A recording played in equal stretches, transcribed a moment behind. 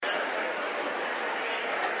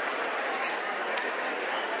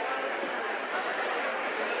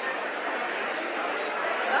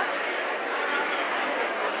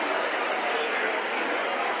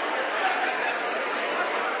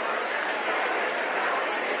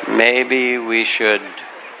Maybe we should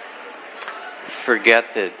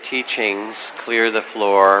forget the teachings, clear the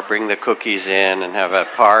floor, bring the cookies in, and have a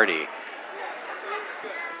party.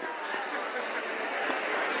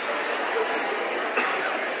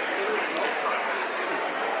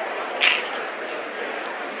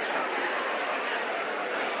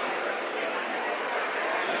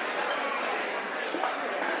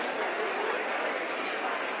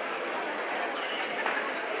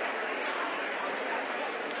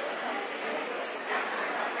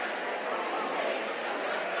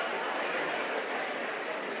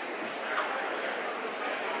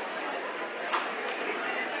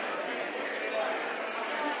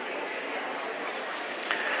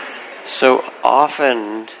 So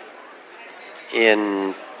often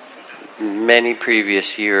in many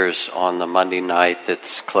previous years on the Monday night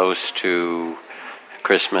that's close to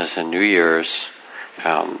Christmas and New Year's,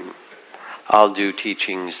 I'll do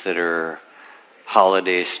teachings that are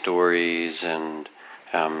holiday stories and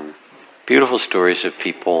beautiful stories of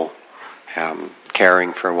people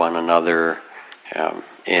caring for one another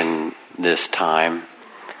in this time.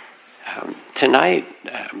 Tonight,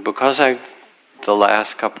 because the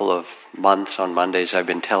last couple of months on Mondays I've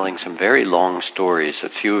been telling some very long stories. A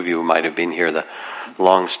few of you might have been here. The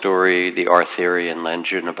long story, the Arthurian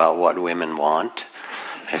legend about what women want.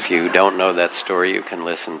 If you don't know that story, you can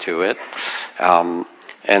listen to it. And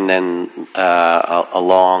then a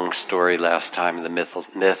long story last time, the myth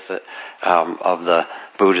of the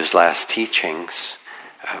Buddha's last teachings.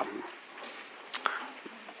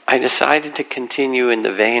 I decided to continue in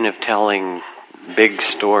the vein of telling big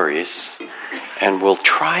stories, and we'll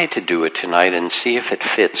try to do it tonight and see if it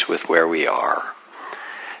fits with where we are.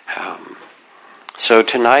 So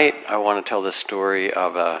tonight I want to tell the story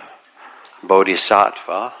of a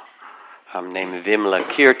bodhisattva named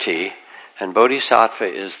Vimalakirti. And bodhisattva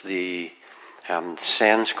is the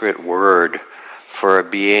Sanskrit word for a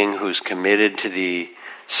being who's committed to the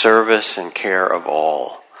service and care of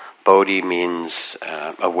all. Bodhi means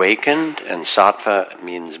awakened, and sattva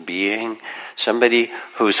means being. Somebody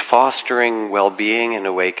who's fostering well-being and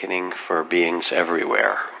awakening for beings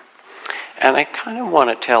everywhere. And I kind of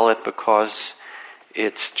want to tell it because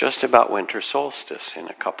it's just about winter solstice in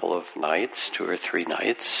a couple of nights, 2 or 3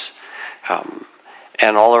 nights.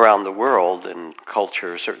 And all around the world and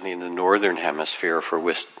culture, certainly in the northern hemisphere,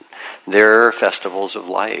 there are festivals of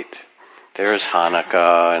light. There's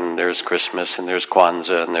Hanukkah, and there's Christmas, and there's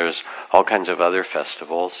Kwanzaa, and there's all kinds of other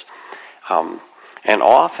festivals. And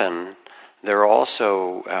often they're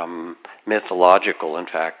also mythological. In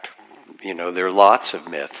fact, there are lots of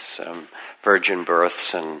myths, virgin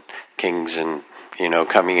births and kings and,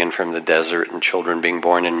 coming in from the desert and children being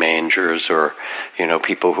born in mangers, or,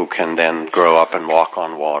 people who can then grow up and walk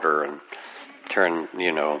on water and turn,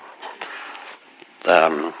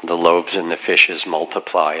 the loaves and the fishes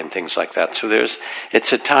multiply and things like that. So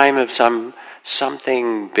it's a time of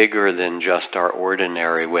something bigger than just our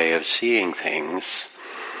ordinary way of seeing things.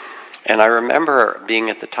 And I remember being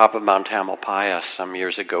at the top of Mount Tamalpais some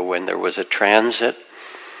years ago when there was a transit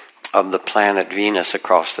of the planet Venus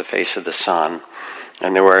across the face of the sun.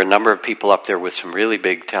 And there were a number of people up there with some really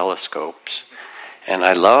big telescopes. And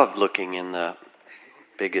I loved looking in the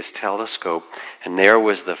biggest telescope, and there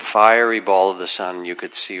was the fiery ball of the sun. You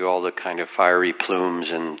could see all the kind of fiery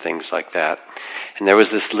plumes and things like that. And there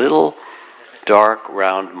was this little dark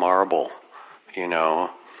round marble,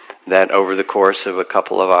 that over the course of a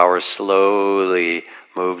couple of hours slowly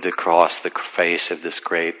moved across the face of this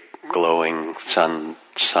great glowing sun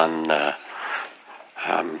star.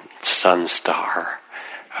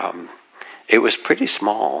 It was pretty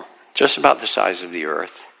small, just about the size of the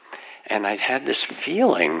Earth. And I'd had this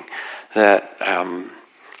feeling that,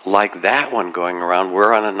 like that one going around,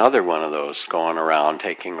 we're on another one of those going around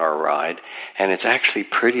taking our ride. And it's actually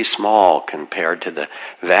pretty small compared to the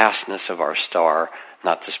vastness of our star,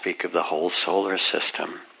 not to speak of the whole solar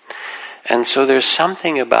system. And so there's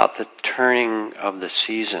something about the turning of the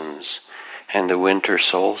seasons and the winter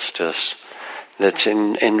solstice that's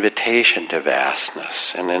an invitation to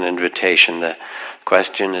vastness, and an invitation. The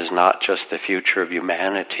question is not just the future of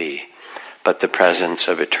humanity, but the presence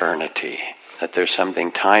of eternity, that there's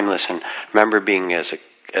something timeless. And I remember being as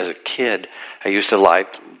a kid, I used to lie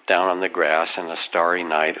down on the grass on a starry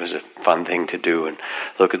night. It was a fun thing to do and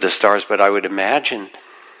look at the stars, but I would imagine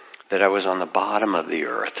that I was on the bottom of the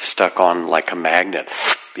earth, stuck on like a magnet,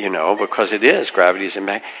 because it is, gravity's a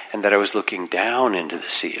magnet, and that I was looking down into the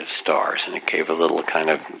sea of stars, and it gave a little kind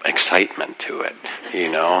of excitement to it,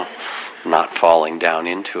 not falling down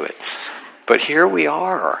into it. But here we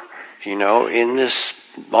are, in this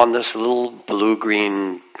on this little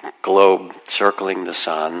blue-green globe circling the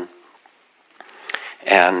sun,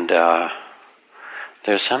 and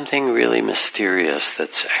there's something really mysterious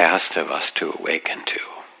that's asked of us to awaken to.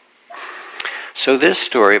 So this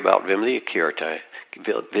story about Vimalakirti,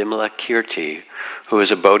 who is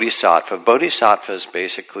a bodhisattva. Bodhisattvas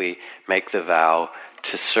basically make the vow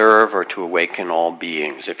to serve or to awaken all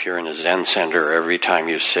beings. If you're in a Zen center, every time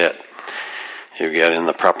you sit, you get in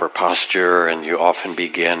the proper posture, and you often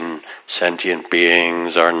begin, sentient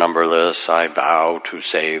beings are numberless, I vow to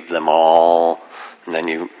save them all. And then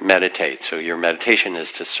you meditate. So your meditation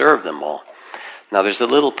is to serve them all. Now there's a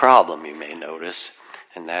little problem you may notice,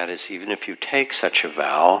 and that is even if you take such a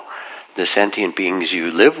vow, the sentient beings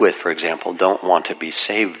you live with, for example, don't want to be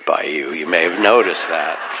saved by you. You may have noticed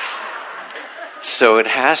that. So it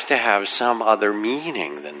has to have some other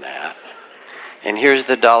meaning than that. And here's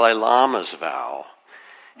the Dalai Lama's vow.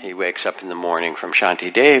 He wakes up in the morning from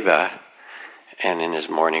Shantideva, and in his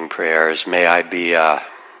morning prayers, may I be a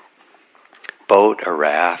boat, a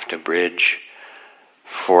raft, a bridge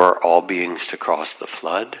for all beings to cross the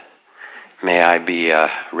flood. May I be a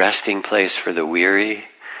resting place for the weary.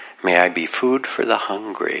 May I be food for the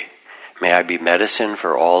hungry. May I be medicine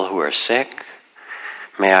for all who are sick.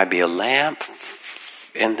 May I be a lamp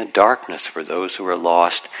in the darkness for those who are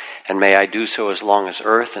lost. And may I do so as long as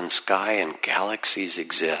earth and sky and galaxies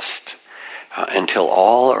exist. Until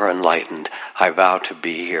all are enlightened, I vow to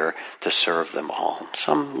be here to serve them all.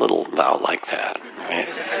 Some little vow like that, right?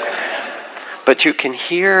 But you can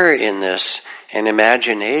hear in this an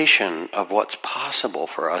imagination of what's possible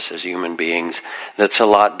for us as human beings that's a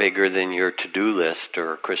lot bigger than your to-do list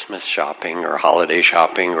or Christmas shopping or holiday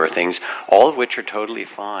shopping or things, all of which are totally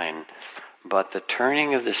fine. But the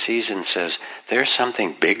turning of the season says there's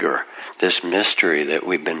something bigger, this mystery that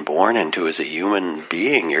we've been born into as a human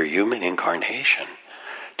being, your human incarnation,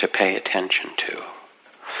 to pay attention to.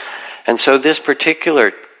 And so this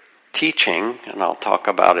particular teaching, and I'll talk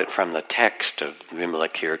about it from the text of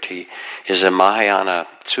Vimalakirti, is a Mahayana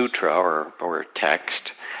sutra or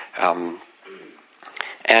text,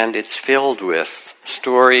 and it's filled with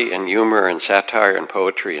story and humor and satire and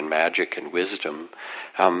poetry and magic and wisdom,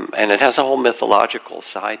 and it has a whole mythological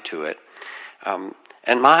side to it.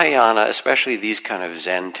 And Mahayana, especially these kind of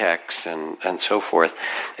Zen texts and so forth,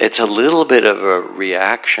 it's a little bit of a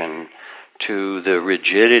reaction to the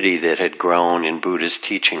rigidity that had grown in Buddha's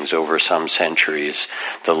teachings over some centuries,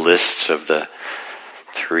 the lists of the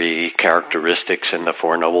 3 characteristics and the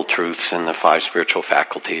 4 noble truths and the 5 spiritual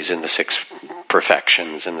faculties and the 6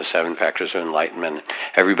 perfections and the 7 factors of enlightenment.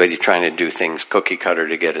 Everybody trying to do things cookie cutter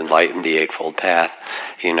to get enlightened, the Eightfold Path,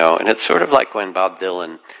 And it's sort of like when Bob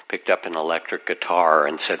Dylan picked up an electric guitar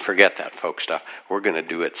and said, forget that folk stuff, we're going to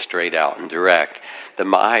do it straight out and direct. The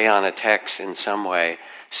Mahayana text in some way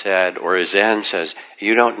said, or Zen says,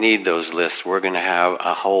 you don't need those lists. We're going to have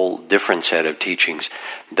a whole different set of teachings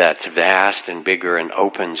that's vast and bigger and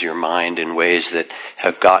opens your mind in ways that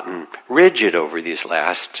have gotten rigid over these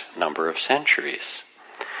last number of centuries.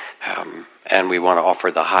 And we want to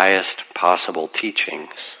offer the highest possible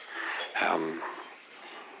teachings.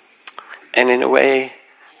 And in a way,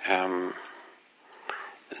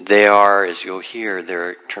 they are, as you'll hear,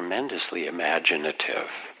 they're tremendously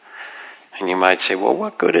imaginative. And you might say, well,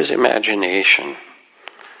 what good is imagination?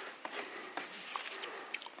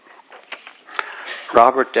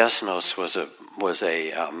 Robert Desnos was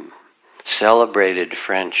a celebrated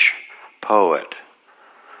French poet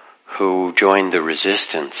who joined the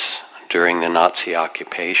resistance during the Nazi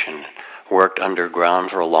occupation, worked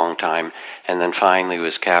underground for a long time, and then finally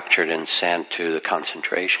was captured and sent to the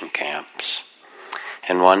concentration camps.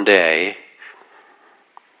 And one day,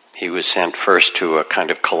 he was sent first to a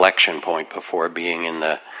kind of collection point before being in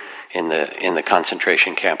the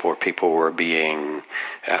concentration camp where people were being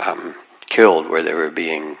killed, where they were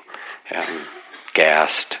being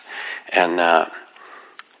gassed, and a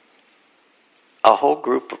whole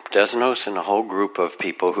group of Desnos and a whole group of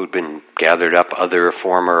people who'd been gathered up, other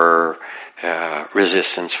former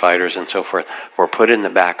resistance fighters and so forth, were put in the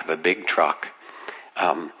back of a big truck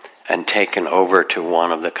and taken over to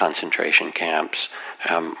one of the concentration camps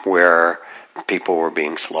where people were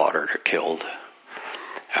being slaughtered or killed.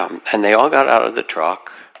 And they all got out of the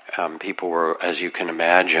truck. People were, as you can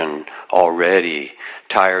imagine, already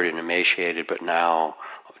tired and emaciated, but now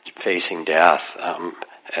facing death,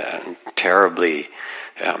 terribly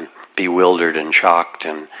bewildered and shocked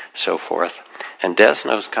and so forth. And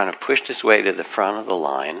Desnos kind of pushed his way to the front of the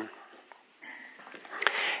line,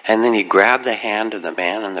 and then he grabbed the hand of the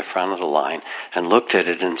man in the front of the line and looked at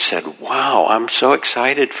it and said, wow, I'm so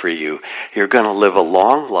excited for you. You're going to live a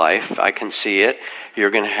long life. I can see it. You're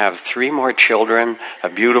going to have 3 more children, a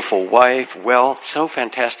beautiful wife, wealth, so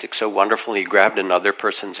fantastic, so wonderful. He grabbed another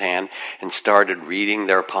person's hand and started reading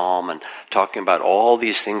their palm and talking about all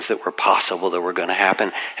these things that were possible that were going to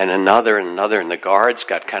happen. And another, and the guards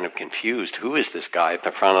got kind of confused. Who is this guy at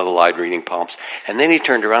the front of the line reading palms? And then he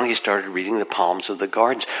turned around and he started reading the palms of the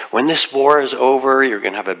guards. When this war is over, you're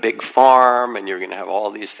going to have a big farm and you're going to have all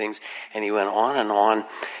these things. And he went on,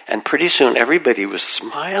 and pretty soon everybody was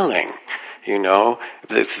smiling. You know,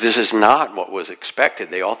 this is not what was expected.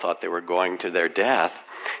 They all thought they were going to their death.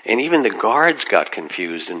 And even the guards got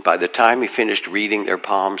confused. And by the time he finished reading their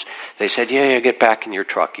palms, they said, yeah, get back in your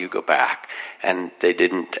truck, you go back. And they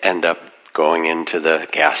didn't end up going into the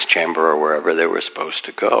gas chamber or wherever they were supposed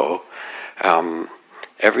to go.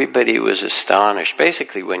 Everybody was astonished.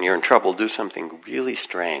 Basically, when you're in trouble, do something really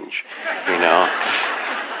strange, you know,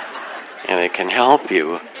 and it can help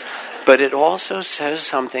you. But it also says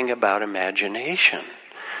something about imagination,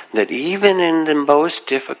 that even in the most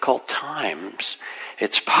difficult times,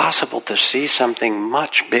 it's possible to see something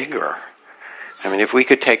much bigger. I mean, if we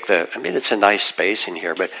could take it's a nice space in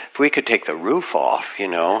here, but if we could take the roof off, you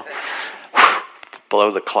know, blow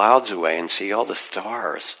the clouds away and see all the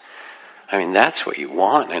stars. I mean, that's what you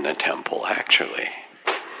want in a temple, actually.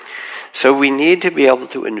 So we need to be able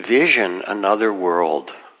to envision another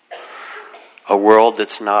world. A world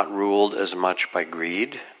that's not ruled as much by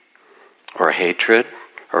greed or hatred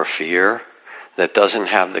or fear, that doesn't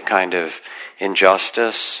have the kind of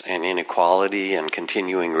injustice and inequality and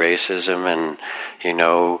continuing racism and, you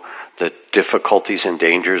know, the difficulties and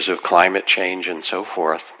dangers of climate change and so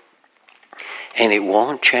forth. And it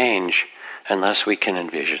won't change unless we can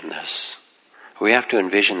envision this. We have to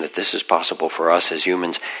envision that this is possible for us as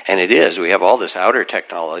humans, and it is. We have all this outer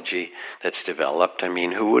technology that's developed. I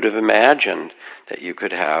mean, who would have imagined that you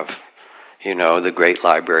could have, you know, the Great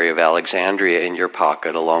Library of Alexandria in your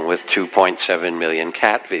pocket along with 2.7 million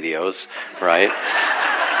cat videos, right?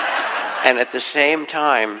 And at the same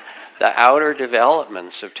time, the outer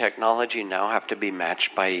developments of technology now have to be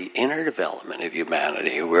matched by inner development of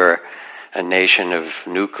humanity. We're a nation of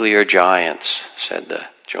nuclear giants, said the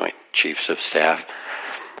Joint Chiefs of Staff,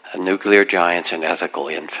 nuclear giants and ethical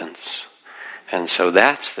infants. And so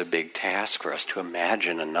that's the big task for us, to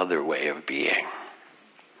imagine another way of being.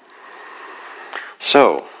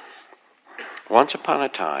 So, once upon a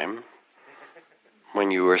time, when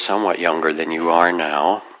you were somewhat younger than you are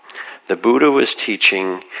now, the Buddha was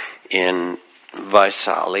teaching in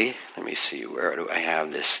Vaisali. Let me see, where do I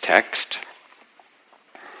have this text?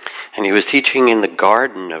 And he was teaching in the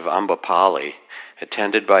garden of Ambapali,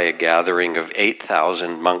 attended by a gathering of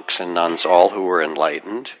 8,000 monks and nuns, all who were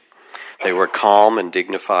enlightened. They were calm and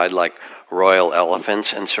dignified like royal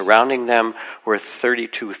elephants, and surrounding them were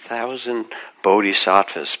 32,000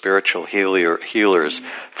 bodhisattvas, spiritual healers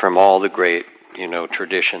from all the great, you know,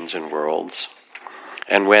 traditions and worlds.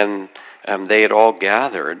 And when they had all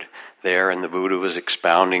gathered there, and the Buddha was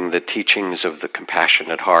expounding the teachings of the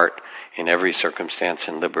compassionate heart in every circumstance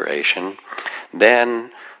and liberation,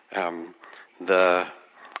 then the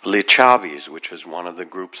Lichavis, which was one of the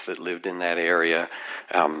groups that lived in that area,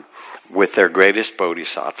 with their greatest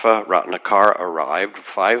bodhisattva, Ratnakara, arrived,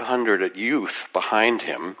 500 youth behind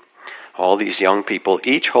him, all these young people,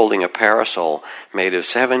 each holding a parasol made of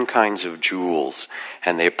 7 kinds of jewels,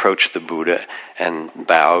 and they approached the Buddha and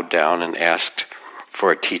bowed down and asked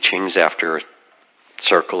for teachings after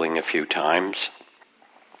circling a few times.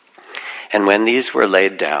 And when these were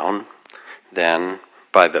laid down, then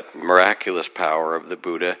by the miraculous power of the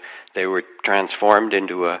Buddha, they were transformed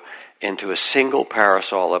into a single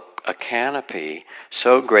parasol, a canopy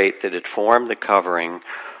so great that it formed the covering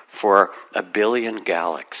for 1 billion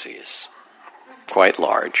galaxies. Quite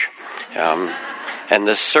large. And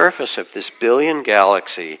the surface of this 1 billion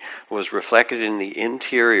galaxy was reflected in the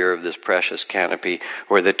interior of this precious canopy,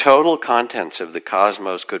 where the total contents of the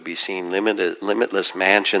cosmos could be seen, limitless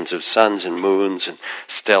mansions of suns and moons and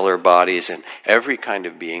stellar bodies and every kind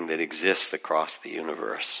of being that exists across the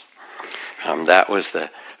universe. That was the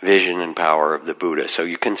vision and power of the Buddha. So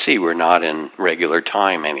you can see we're not in regular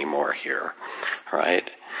time anymore here, right?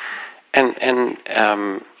 And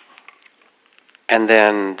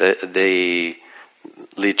then the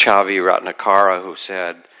Lichavi Ratnakara, who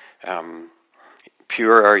said,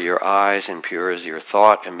 pure are your eyes and pure is your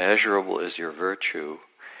thought, immeasurable is your virtue.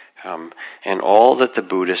 And all that the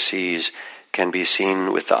Buddha sees can be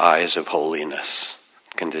seen with the eyes of holiness,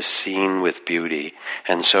 can be seen with beauty.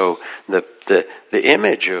 And so the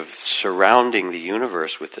image of surrounding the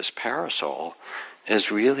universe with this parasol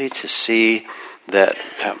is really to see that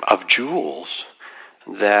of jewels,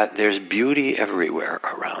 that there's beauty everywhere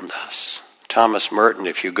around us. Thomas Merton,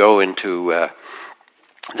 if you go into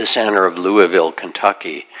the center of Louisville,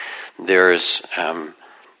 Kentucky, there's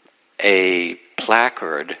a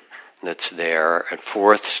placard that's there at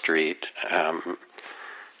 4th Street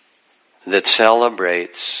that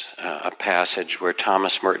celebrates a passage where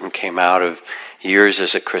Thomas Merton came out of years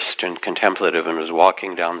as a Christian contemplative and was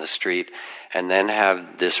walking down the street, and then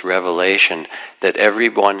had this revelation that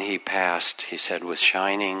everyone he passed, he said, was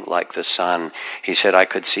shining like the sun. He said, I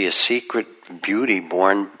could see a secret beauty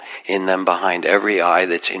born in them behind every eye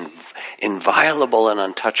that's inviolable and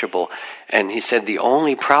untouchable. And he said, the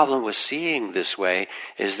only problem with seeing this way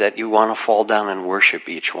is that you want to fall down and worship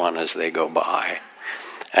each one as they go by.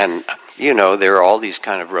 And, there are all these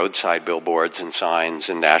kind of roadside billboards and signs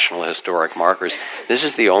and national historic markers. This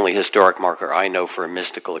is the only historic marker I know for a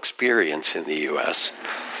mystical experience in the U.S.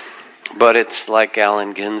 But it's like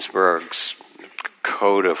Allen Ginsberg's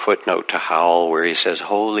coda footnote to Howell, where he says,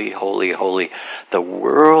 holy, holy, holy. The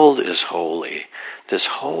world is holy. This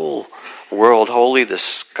whole world holy, the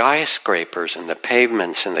skyscrapers and the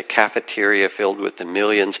pavements and the cafeteria filled with the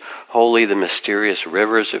millions, holy, the mysterious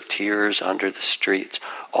rivers of tears under the streets.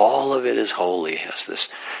 All of it is holy, has this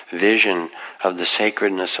vision of the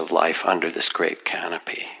sacredness of life under this great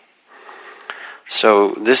canopy.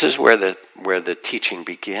 So this is where the teaching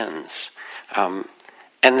begins. And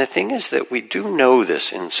the thing is that we do know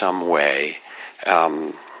this in some way.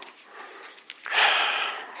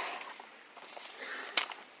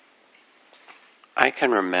 I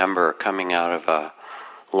can remember coming out of a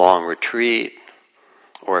long retreat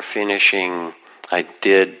or finishing. I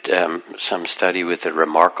did some study with a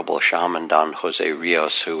remarkable shaman, Don Jose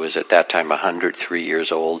Rios, who was at that time 103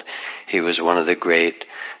 years old. He was one of the great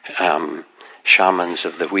shamans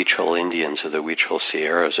of the Huichol Indians of the Huichol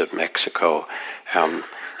Sierras of Mexico. And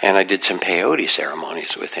I did some peyote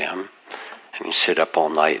ceremonies with him. And you sit up all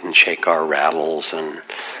night and shake our rattles and,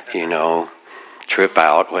 trip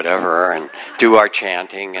out, whatever, and do our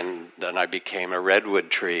chanting, and then I became a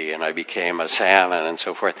redwood tree, and I became a salmon, and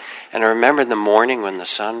so forth. And I remember the morning when the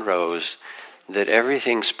sun rose, that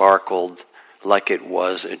everything sparkled like it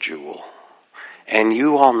was a jewel. And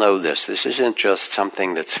you all know this. This isn't just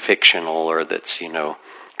something that's fictional or that's,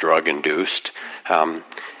 drug-induced.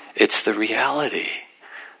 It's the reality.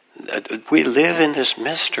 We live in this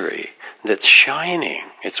mystery that's shining.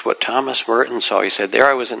 It's what Thomas Merton saw. He said, there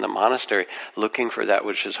I was in the monastery looking for that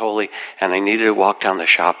which is holy, and I needed to walk down the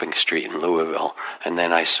shopping street in Louisville, and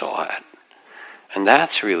then I saw it. And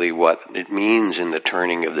that's really what it means in the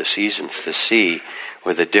turning of the seasons, to see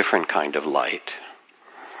with a different kind of light.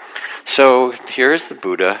 So here's the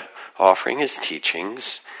Buddha offering his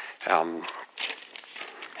teachings, and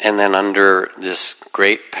then under this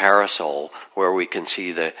great parasol where we can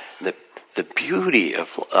see the beauty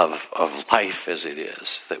of life as it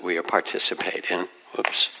is that we participate in.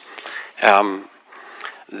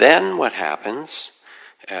 Then what happens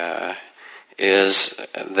is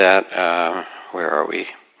that, where are we?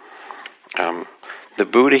 The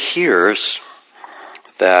Buddha hears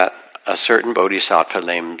that a certain bodhisattva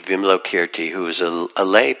named Vimalakirti, who is a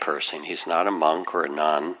lay person, he's not a monk or a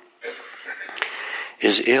nun,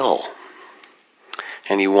 is ill.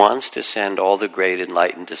 And he wants to send all the great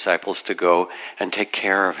enlightened disciples to go and take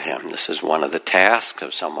care of him. This is one of the tasks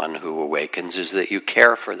of someone who awakens, is that you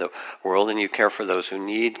care for the world and you care for those who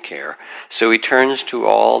need care. So he turns to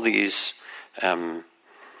all these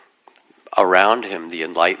around him, the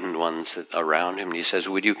enlightened ones around him, and he says,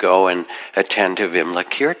 would you go and attend to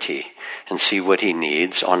Vimalakirti and see what he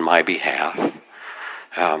needs on my behalf?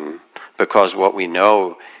 Because what we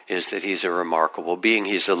know is that he's a remarkable being.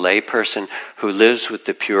 He's a lay person who lives with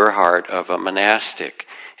the pure heart of a monastic.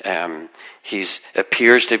 He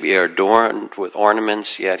appears to be adorned with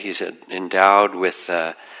ornaments, yet he's endowed with,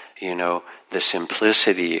 the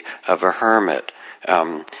simplicity of a hermit.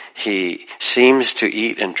 He seems to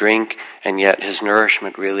eat and drink, and yet his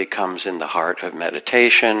nourishment really comes in the heart of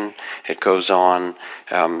meditation. It goes on,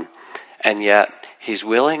 and yet he's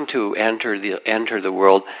willing to enter the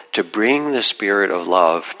world to bring the spirit of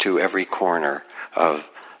love to every corner of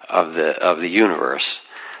the universe.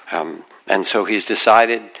 And so he's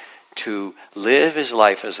decided to live his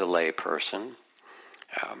life as a lay person.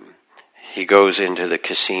 He goes into the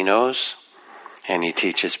casinos and he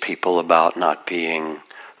teaches people about not being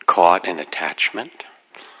caught in attachment.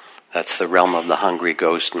 That's the realm of the hungry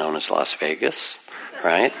ghost known as Las Vegas,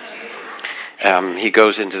 right? He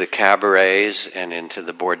goes into the cabarets and into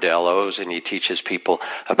the bordellos, and he teaches people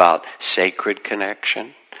about sacred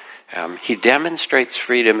connection. He demonstrates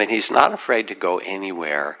freedom, and he's not afraid to go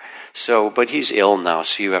anywhere. But he's ill now,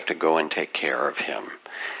 so you have to go and take care of him.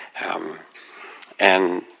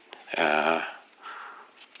 And And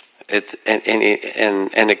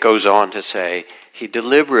it goes on to say, he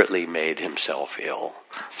deliberately made himself ill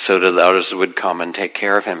so that others would come and take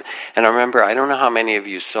care of him. And I remember, I don't know how many of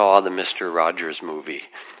you saw the Mr. Rogers movie,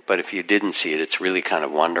 but if you didn't see it, it's really kind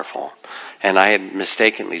of wonderful. And I had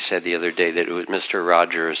mistakenly said the other day that it was Mr.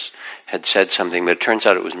 Rogers had said something, but it turns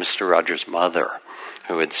out it was Mr. Rogers' mother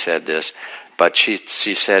who had said this. But she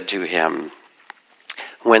said to him,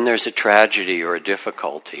 when there's a tragedy or a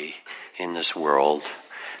difficulty in this world,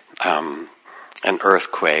 an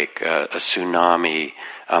earthquake, a tsunami,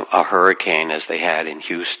 a hurricane as they had in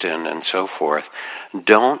Houston and so forth,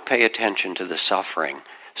 don't pay attention to the suffering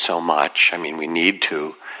so much. I mean, we need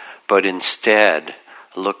to, but instead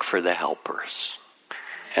look for the helpers.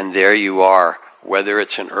 And there you are, whether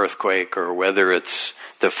it's an earthquake or whether it's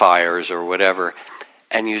the fires or whatever,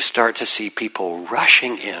 and you start to see people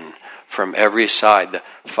rushing in from every side, the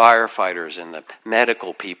firefighters and the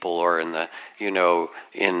medical people, or in the,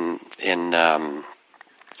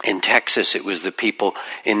 in Texas, it was the people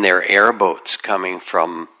in their airboats coming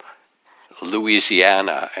from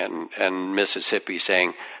Louisiana and Mississippi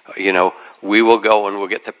saying, we will go and we'll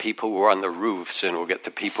get the people who are on the roofs and we'll get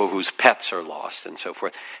the people whose pets are lost and so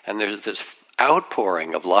forth. And there's this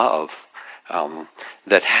outpouring of love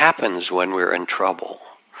that happens when we're in trouble.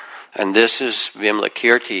 And this is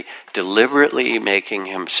Vimalakirti deliberately making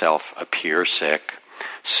himself appear sick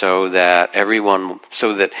so that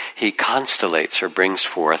he constellates or brings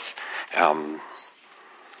forth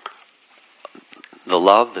the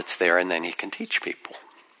love that's there, and then he can teach people.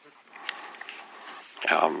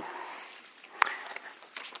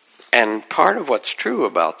 And part of what's true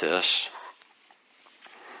about this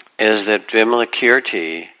is that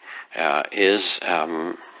Vimalakirti is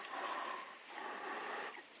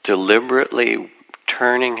deliberately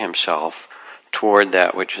turning himself toward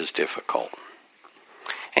that which is difficult.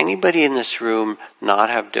 Anybody in this room not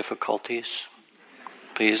have difficulties?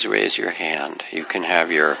 Please raise your hand. You can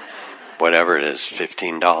have your, whatever it is,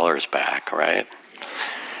 $15 back, right?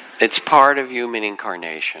 It's part of human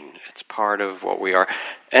incarnation. It's part of what we are.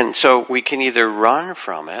 And so we can either run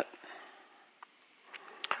from it,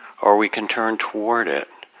 or we can turn toward it.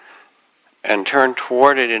 And turn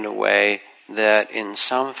toward it in a way that in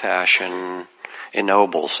some fashion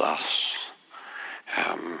ennobles us.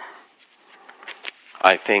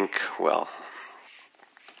 I think,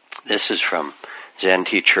 this is from Zen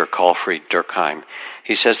teacher Kornfield Durkheim.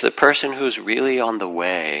 He says, the person who's really on the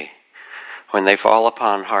way, when they fall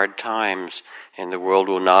upon hard times in the world,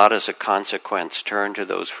 will not as a consequence turn to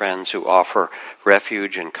those friends who offer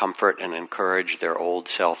refuge and comfort and encourage their old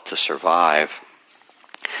self to survive.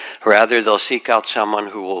 Rather, they'll seek out someone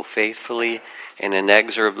who will faithfully and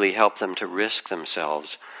inexorably help them to risk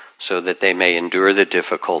themselves so that they may endure the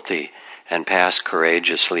difficulty and pass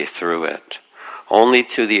courageously through it. Only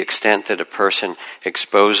to the extent that a person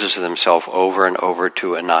exposes themselves over and over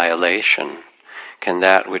to annihilation can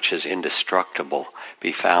that which is indestructible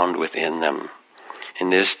be found within them. In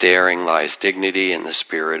this daring lies dignity and the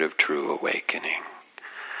spirit of true awakening.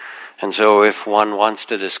 And so if one wants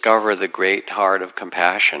to discover the great heart of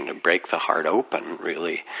compassion, to break the heart open,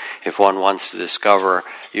 really, if one wants to discover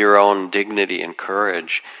your own dignity and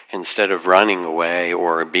courage, instead of running away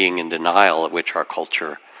or being in denial, which our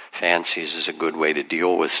culture fancies is a good way to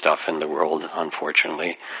deal with stuff in the world,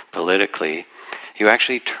 unfortunately, politically, you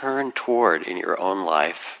actually turn toward in your own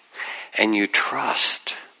life, and you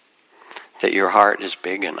trust that your heart is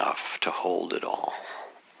big enough to hold it all.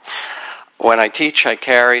 When I teach, I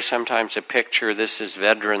carry sometimes a picture. This is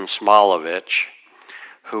Vedran Smalovic,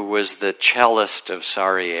 who was the cellist of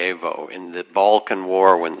Sarajevo in the Balkan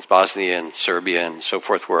War, when Bosnia and Serbia and so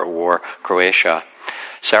forth were at war, Croatia.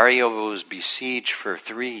 Sarajevo was besieged for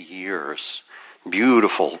 3 years.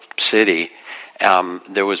 Beautiful city.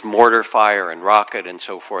 There was mortar fire and rocket and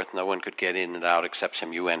so forth. No one could get in and out except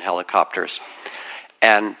some UN helicopters.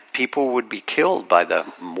 And people would be killed by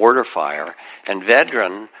the mortar fire. And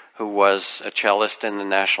Vedran, who was a cellist in the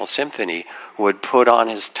National Symphony, would put on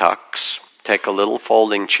his tux, take a little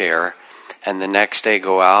folding chair, and the next day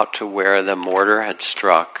go out to where the mortar had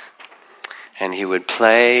struck, and he would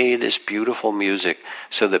play this beautiful music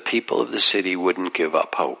so the people of the city wouldn't give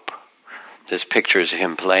up hope. This picture is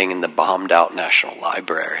him playing in the bombed-out National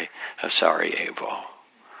Library of Sarajevo.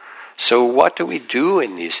 So what do we do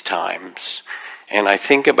in these times? And I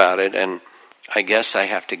think about it, and I guess I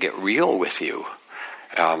have to get real with you.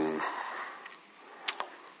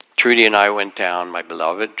 Trudy and I went down, my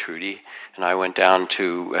beloved Trudy, and I went down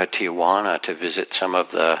to Tijuana to visit some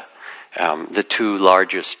of the 2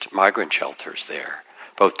 largest migrant shelters there,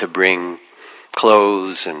 both to bring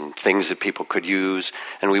clothes and things that people could use.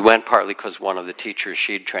 And we went partly because one of the teachers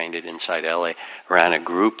she'd trained at Inside LA ran a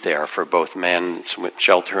group there for both men's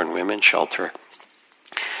shelter and women's shelter.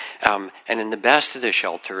 And in the best of the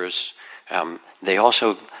shelters, they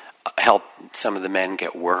also helped some of the men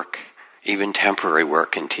get work, even temporary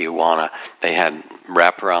work in Tijuana. They had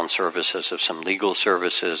wraparound services of some legal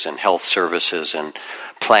services and health services and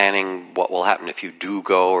planning what will happen if you do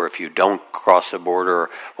go or if you don't cross the border, or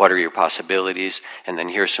what are your possibilities, and then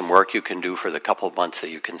here's some work you can do for the couple of months that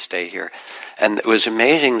you can stay here. And it was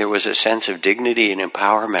amazing. There was a sense of dignity and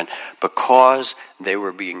empowerment because they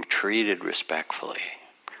were being treated respectfully.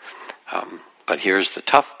 But here's the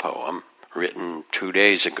tough poem, written 2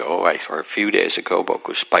 days ago, or a few days ago,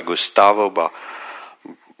 by Gustavo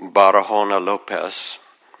Barahona Lopez.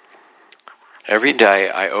 Every day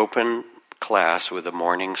I open class with a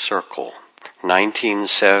morning circle. 19,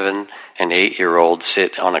 7, and 8-year-olds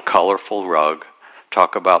sit on a colorful rug,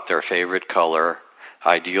 talk about their favorite color,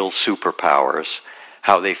 ideal superpowers,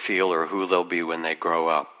 how they feel or who they'll be when they grow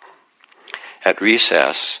up. At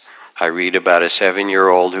recess, I read about a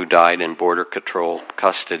 7-year-old who died in border control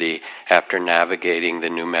custody after navigating the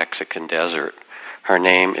New Mexican desert. Her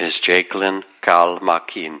name is Jacqueline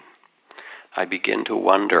Calmaquin. I begin to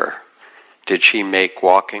wonder, did she make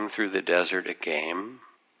walking through the desert a game?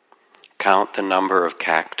 Count the number of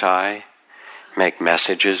cacti? Make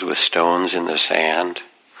messages with stones in the sand?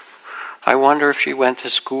 I wonder if she went to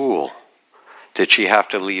school. Did she have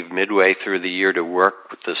to leave midway through the year to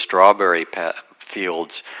work with the strawberry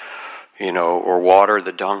fields, or water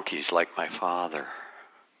the donkeys like my father?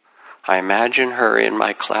 I imagine her in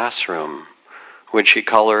my classroom. Would she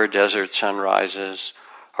color desert sunrises,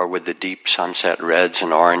 or would the deep sunset reds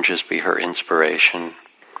and oranges be her inspiration?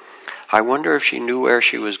 I wonder if she knew where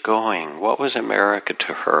she was going. What was America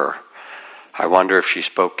to her? I wonder if she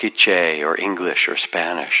spoke Quiche or English or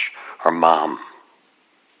Spanish or Mom.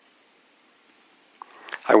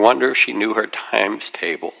 I wonder if she knew her times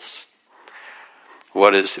tables.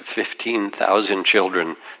 What is 15,000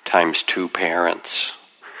 children times 2 parents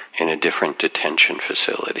in a different detention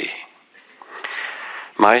facility?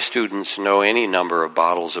 My students know any number of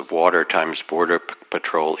bottles of water times border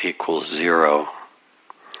patrol equals 0.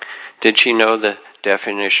 Did she know the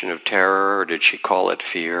definition of terror, or did she call it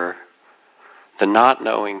fear? The not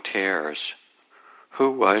knowing tears.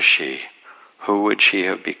 Who was she? Who would she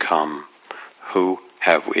have become? Who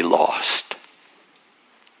have we lost?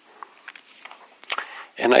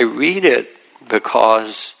 And I read it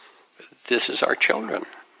because this is our children.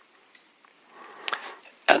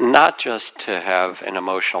 And not just to have an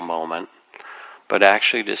emotional moment, but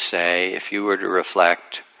actually to say, if you were to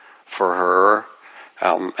reflect for her,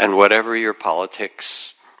 and whatever your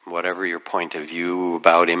politics, whatever your point of view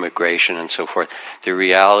about immigration and so forth, the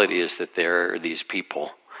reality is that there are these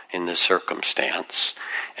people in this circumstance.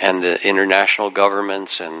 And the international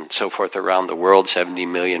governments and so forth around the world, 70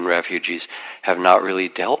 million refugees, have not really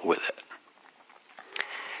dealt with it.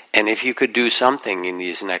 And if you could do something in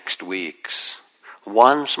these next weeks,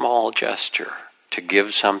 one small gesture to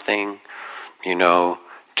give something,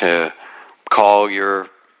 to call your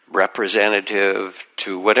representative,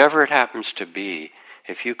 to whatever it happens to be,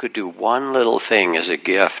 if you could do one little thing as a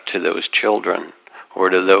gift to those children or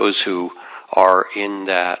to those who are in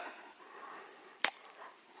that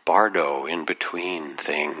bardo in between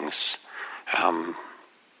things,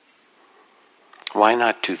 why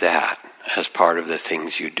not do that as part of the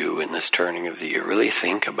things you do in this turning of the year? Really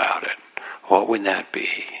think about it. What would that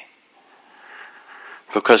be?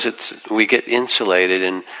 Because we get insulated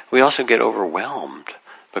and we also get overwhelmed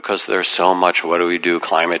because there's so much. What do we do?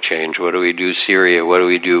 Climate change. What do we do? Syria. What do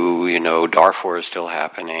we do? Darfur is still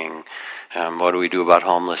happening. What do we do about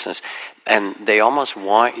homelessness? And they almost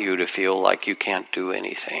want you to feel like you can't do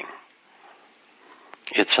anything.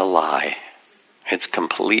 It's a lie. It's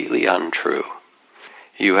completely untrue.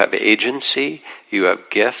 You have agency, you have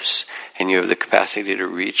gifts, and you have the capacity to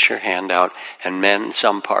reach your hand out and mend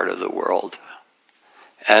some part of the world.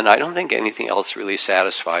 And I don't think anything else really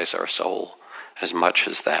satisfies our soul as much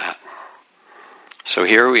as that. So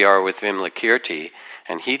here we are with Vimalakirti,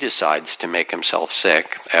 and he decides to make himself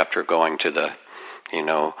sick after going to the,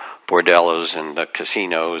 bordellos and the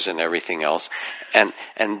casinos and everything else,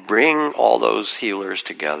 and bring all those healers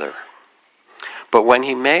together. But when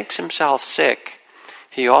he makes himself sick,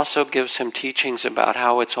 he also gives some teachings about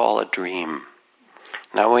how it's all a dream.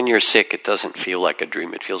 Now, when you're sick, it doesn't feel like a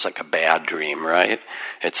dream. It feels like a bad dream, right?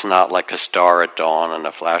 It's not like a star at dawn and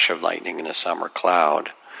a flash of lightning in a summer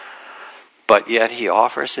cloud. But yet he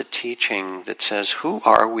offers a teaching that says, who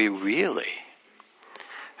are we really?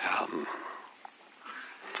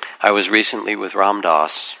 I was recently with Ram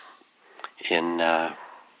Dass in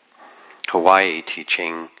Hawaii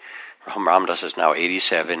teaching. Ram Dass is now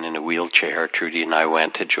 87 in a wheelchair. Trudy and I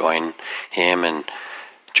went to join him and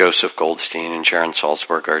Joseph Goldstein and Sharon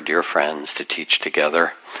Salzberg, our dear friends, to teach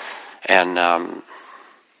together. And Ram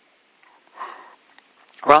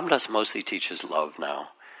Dass mostly teaches love now.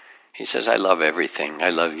 He says, I love everything.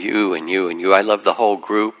 I love you and you and you. I love the whole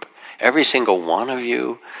group. Every single one of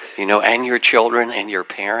you, and your children and your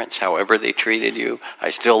parents, however they treated you. I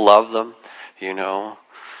still love them,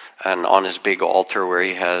 And on his big altar where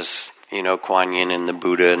he has, Kuan Yin and the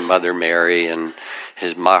Buddha and Mother Mary and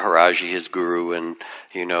his Maharaji, his guru, and,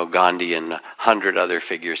 Gandhi and 100 other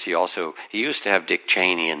figures. He used to have Dick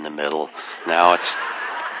Cheney in the middle. Now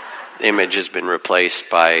the image has been replaced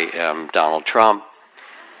by Donald Trump.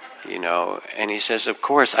 And he says, of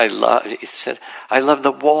course, I love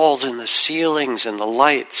the walls and the ceilings and the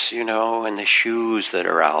lights, and the shoes that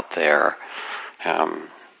are out there.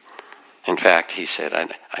 In fact, he said,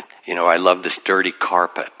 I love this dirty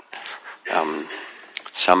carpet. One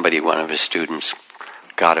of his students,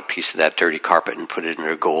 got a piece of that dirty carpet and put it in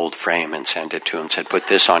a gold frame and sent it to him and said, put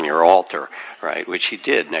this on your altar, right? Which he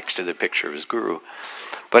did next to the picture of his guru.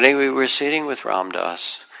 But anyway, we were sitting with Ram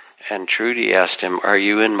Dass, and Trudy asked him, are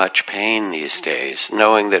you in much pain these days?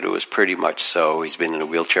 Knowing that it was pretty much so. He's been in a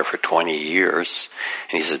wheelchair for 20 years,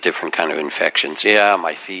 and he's a different kind of infections. Yeah,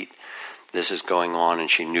 my feet, this is going on,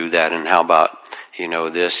 and she knew that. And how about,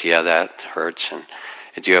 this? Yeah, that hurts. And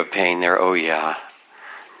do you have pain there? Oh, yeah.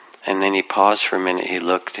 And then he paused for a minute. He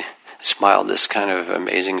looked, smiled this kind of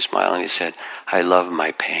amazing smile, and he said, I love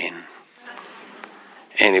my pain.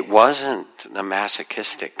 And it wasn't a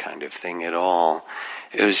masochistic kind of thing at all.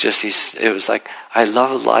 It was just, it was like, I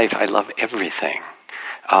love life, I love everything.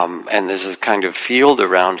 And there's a kind of field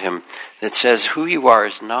around him that says who you are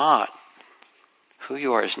is not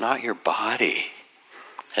your body.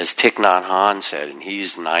 As Thich Nhat Hanh said, and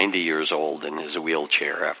he's 90 years old in his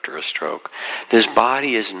wheelchair after a stroke, this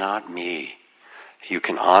body is not me. You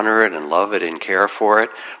can honor it and love it and care for it,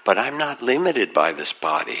 but I'm not limited by this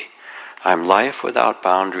body. I'm life without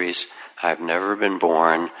boundaries. I've never been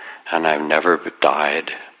born, and I've never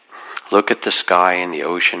died. Look at the sky and the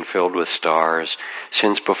ocean filled with stars.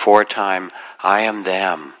 Since before time, I am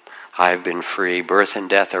them. I've been free. Birth and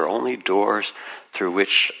death are only doors through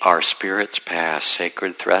which our spirits pass,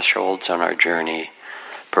 sacred thresholds on our journey.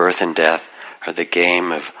 Birth and death are the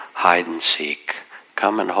game of hide and seek.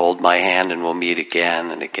 Come and hold my hand and we'll meet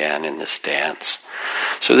again and again in this dance.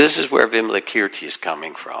 So this is where Vimalakirti is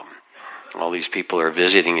coming from. All these people are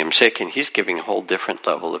visiting him sick, and he's giving a whole different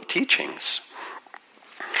level of teachings.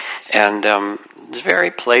 And it's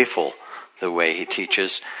very playful, the way he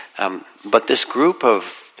teaches. But this group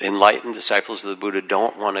of enlightened disciples of the Buddha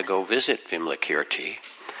don't want to go visit Vimalakirti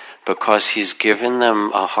because he's given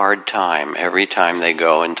them a hard time every time they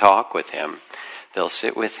go and talk with him. They'll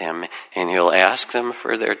sit with him, and he'll ask them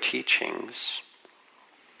for their teachings.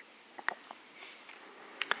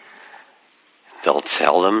 They'll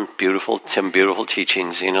tell them beautiful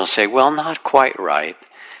teachings, and he'll say, well, not quite right.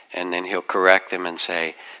 And then he'll correct them and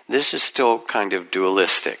say, this is still kind of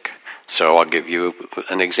dualistic. So I'll give you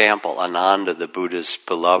an example. Ananda, the Buddha's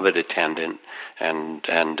beloved attendant, and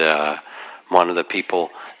one of the people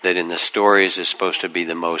that in the stories is supposed to be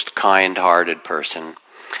the most kind-hearted person.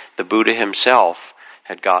 The Buddha himself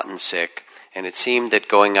had gotten sick, and it seemed that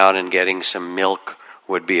going out and getting some milk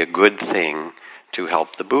would be a good thing to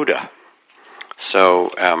help the Buddha. So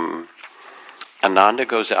Ananda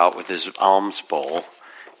goes out with his alms bowl,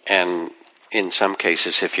 and in some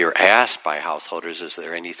cases, if you're asked by householders, is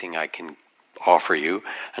there anything I can offer you?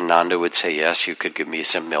 Ananda would say, yes, you could give me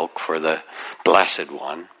some milk for the Blessed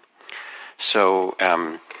One. So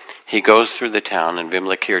he goes through the town, and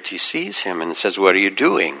Vimalakirti sees him and says, what are you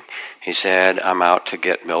doing? He said, I'm out to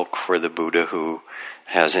get milk for the Buddha who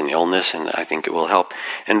has an illness, and I think it will help.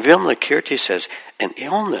 And Vimalakirti says, an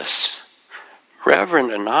illness?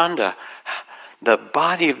 Reverend Ananda, the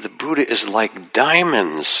body of the Buddha is like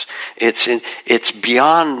diamonds. It's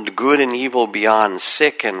beyond good and evil, beyond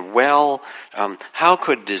sick and well. How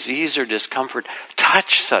could disease or discomfort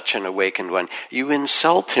touch such an awakened one? You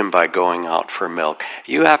insult him by going out for milk.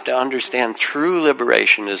 You have to understand true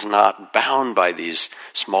liberation is not bound by these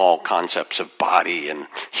small concepts of body and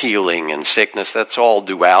healing and sickness. That's all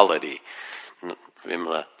duality.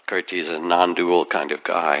 Vimalakirti is a non-dual kind of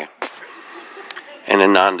guy. And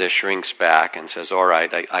Ananda shrinks back and says, all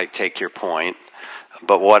right, I take your point,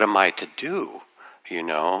 but what am I to do?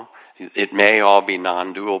 It may all be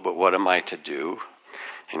non-dual, but what am I to do?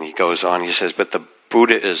 And he goes on, he says, but the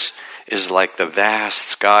Buddha is like the vast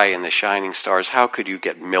sky and the shining stars. How could you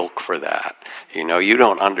get milk for that? You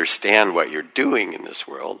don't understand what you're doing in this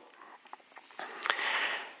world.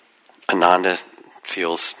 Ananda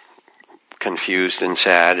feels confused and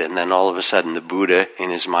sad, and then all of a sudden the Buddha in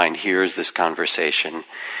his mind hears this conversation,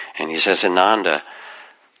 and he says, Ananda,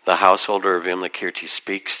 the householder of Vimalakirti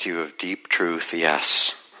speaks to you of deep truth,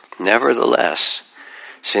 yes. Nevertheless,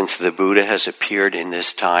 since the Buddha has appeared in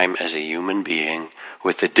this time as a human being,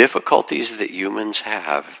 with the difficulties that humans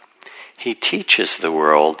have, he teaches the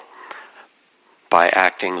world by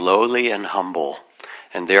acting lowly and humble.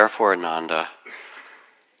 And therefore, Ananda,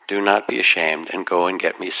 do not be ashamed and go and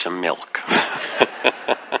get me some milk.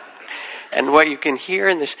 And what you can hear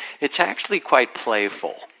in this, it's actually quite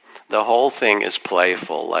playful. The whole thing is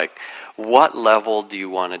playful. Like, what level do you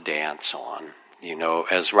want to dance on?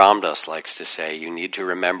 As Ram Dass likes to say, you need to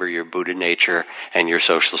remember your Buddha nature and your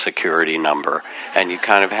social security number. And you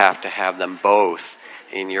kind of have to have them both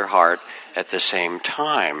in your heart at the same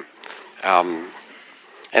time. And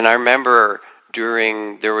I remember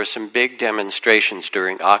there were some big demonstrations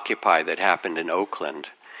during Occupy that happened in Oakland.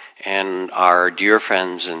 And our dear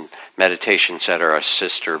friends in Meditation Center, our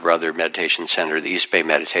sister, brother meditation center, the East Bay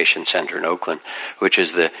Meditation Center in Oakland, which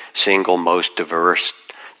is the single most diverse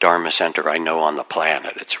Dharma center I know on the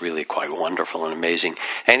planet. It's really quite wonderful and amazing.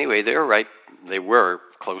 Anyway, they were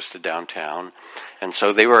close to downtown, and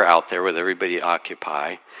so they were out there with everybody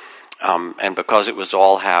Occupy. And because it was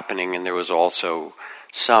all happening, and there was also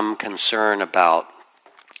some concern about,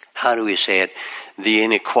 how do we say it, the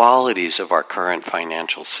inequalities of our current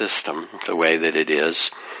financial system, the way that it is.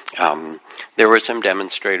 There were some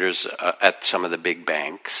demonstrators at some of the big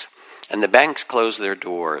banks, and the banks closed their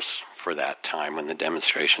doors for that time when the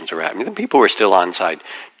demonstrations were happening. The people were still on site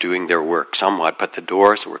doing their work somewhat, but the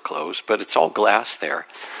doors were closed, but it's all glass there.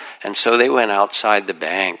 And so they went outside the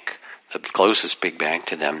bank, the closest big bank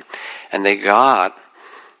to them, and they got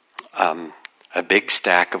a big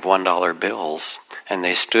stack of $1 bills, and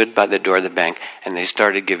they stood by the door of the bank, and they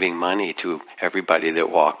started giving money to everybody that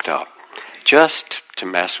walked up, just to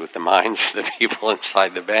mess with the minds of the people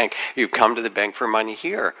inside the bank. You've come to the bank for money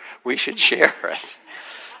here. We should share it.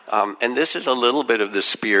 And this is a little bit of the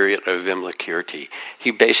spirit of Vimalakirti.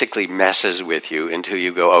 He basically messes with you until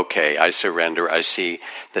you go, okay, I surrender. I see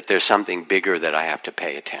that there's something bigger that I have to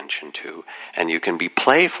pay attention to. And you can be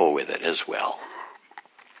playful with it as well.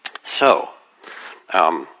 So,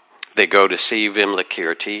 they go to see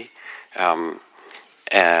Vimalakirti,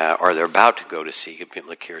 or they're about to go to see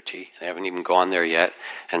Vimalakirti. They haven't even gone there yet.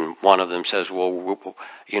 And one of them says, well,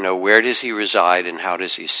 where does he reside and how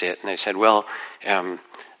does he sit? And they said, well,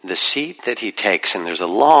 the seat that he takes, and there's a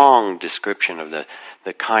long description of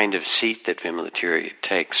the kind of seat that Vimalakirti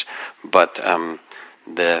takes, but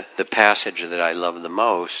the passage that I love the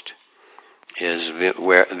most is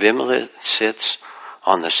where Vimala sits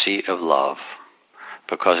on the seat of love,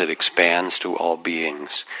 because it expands to all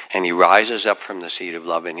beings. And he rises up from the seat of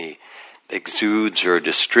love and he exudes or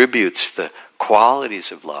distributes the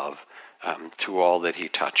qualities of love to all that he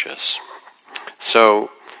touches. So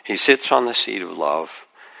he sits on the seat of love.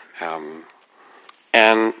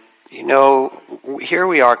 And, here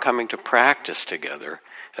we are coming to practice together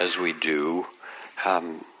as we do.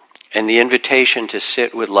 And the invitation to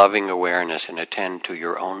sit with loving awareness and attend to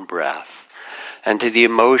your own breath. And to the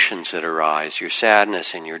emotions that arise, your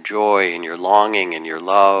sadness and your joy and your longing and your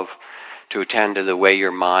love, to attend to the way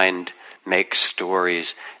your mind makes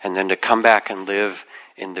stories, and then to come back and live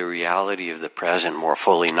in the reality of the present more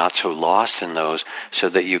fully, not so lost in those, so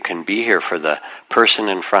that you can be here for the person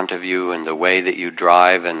in front of you and the way that you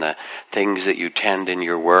drive and the things that you tend in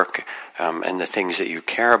your work and the things that you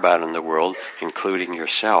care about in the world, including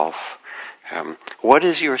yourself. What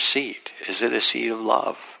is your seat? Is it a seat of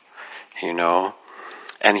love?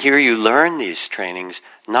 And here you learn these trainings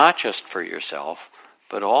not just for yourself,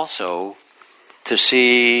 but also to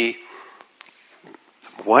see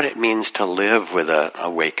what it means to live with an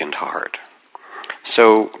awakened heart.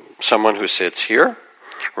 So someone who sits here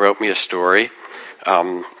wrote me a story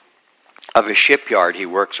of a shipyard he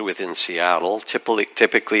works with in Seattle.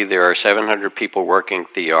 Typically there are 700 people working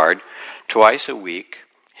at the yard. Twice a week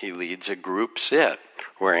he leads a group sit,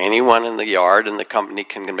 where anyone in the yard and the company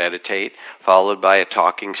can meditate, followed by a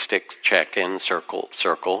talking stick check-in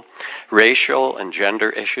circle. Racial and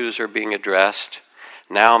gender issues are being addressed.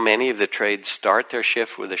 Now many of the trades start their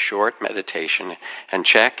shift with a short meditation and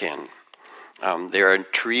check-in. There are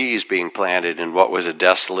trees being planted in what was a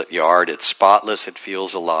desolate yard. It's spotless, it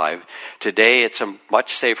feels alive. Today it's a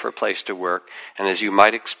much safer place to work, and as you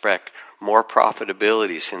might expect, more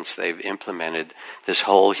profitability since they've implemented this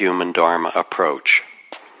whole human Dharma approach.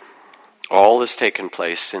 All has taken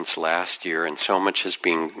place since last year, and so much has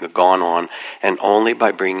gone on, and only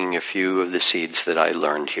by bringing a few of the seeds that I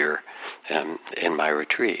learned here in my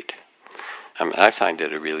retreat. I find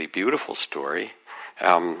it a really beautiful story.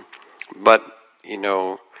 But,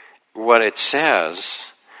 what it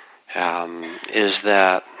says is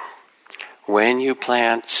that when you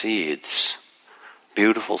plant seeds,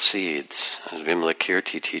 beautiful seeds, as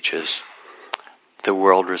Vimalakirti teaches, the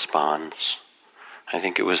world responds. I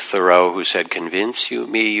think it was Thoreau who said, convince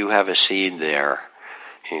me you have a seed there.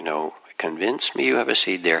 Convince me you have a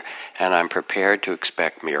seed there, and I'm prepared to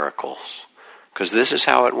expect miracles. Because this is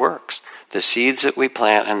how it works. The seeds that we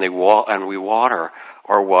plant and we water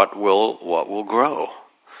are what will grow.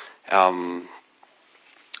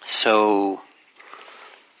 So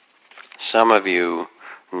some of you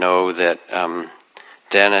know that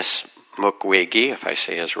Dennis Mukwege, if I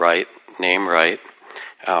say his name right,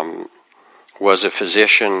 was a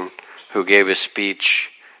physician who gave a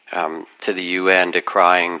speech to the UN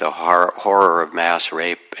decrying the horror of mass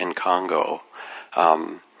rape in Congo.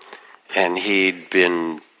 And he'd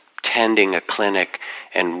been tending a clinic,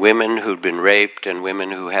 and women who'd been raped and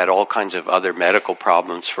women who had all kinds of other medical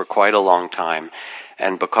problems for quite a long time.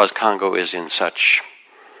 And because Congo is in such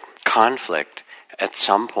conflict, at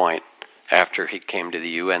some point after he came to the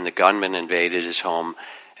UN, the gunmen invaded his home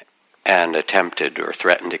and attempted or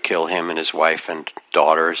threatened to kill him and his wife and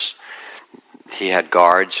daughters. He had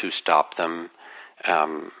guards who stopped them,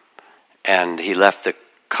 and he left the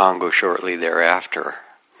Congo shortly thereafter.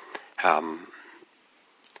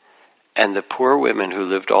 And the poor women who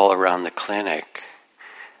lived all around the clinic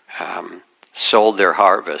sold their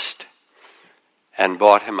harvest and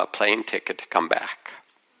bought him a plane ticket to come back.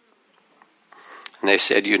 And they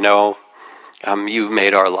said, you've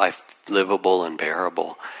made our life livable and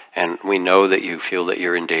bearable, and we know that you feel that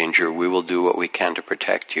you're in danger. We will do what we can to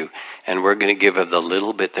protect you, and we're going to give of the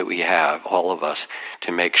little bit that we have, all of us,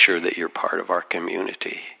 to make sure that you're part of our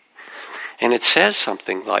community. And it says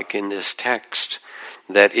something like in this text,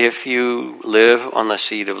 that if you live on the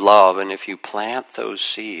seed of love and if you plant those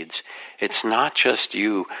seeds, it's not just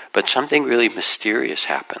you, but something really mysterious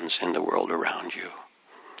happens in the world around you.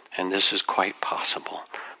 And this is quite possible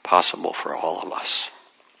for all of us.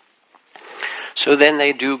 So then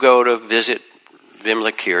they do go to visit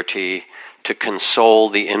Vimalakirti to console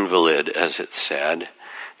the invalid, as it said.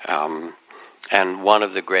 And one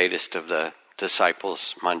of the greatest of the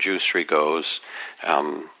disciples, Manjusri, goes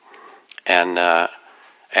and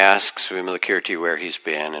asks Vimalakirti where he's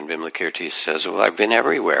been, and Vimalakirti says, well, I've been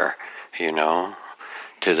everywhere, to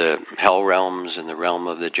the hell realms and the realm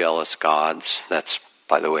of the jealous gods. That's,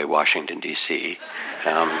 by the way, Washington, D.C.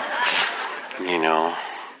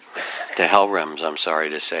 The hell realms, I'm sorry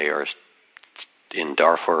to say, are in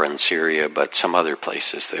Darfur and Syria, but some other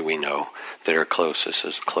places that we know that are closer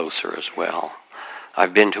as well.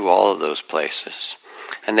 I've been to all of those places.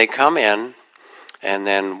 And they come in, and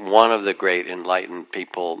then one of the great enlightened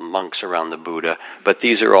people, monks around the Buddha, but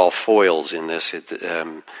these are all foils in this.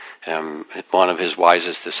 One of his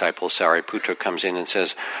wisest disciples, Sariputra, comes in and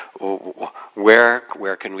says, where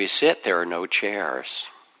can we sit? There are no chairs.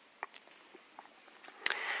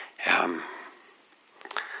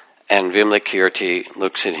 And Vimalakirti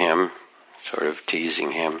looks at him, sort of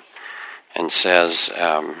teasing him, and says,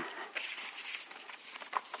 where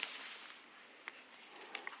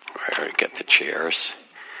to get the chairs?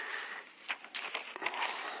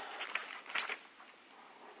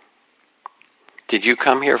 Did you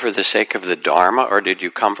come here for the sake of the Dharma, or did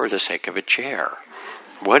you come for the sake of a chair?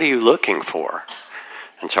 What are you looking for?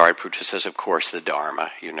 And Sariputra says, of course, the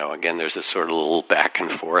Dharma. Again, there's this sort of little back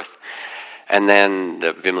and forth. And then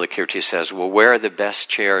the Vimalakirti says, well, where are the best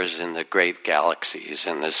chairs in the great galaxies?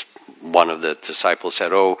 And this one of the disciples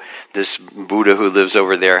said, this Buddha who lives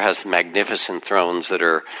over there has magnificent thrones that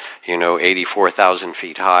are, 84,000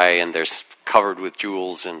 feet high, and they're covered with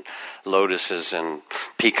jewels and lotuses and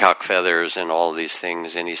peacock feathers and all these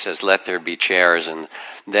things. And he says, let there be chairs. And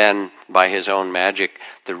then, by his own magic,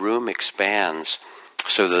 the room expands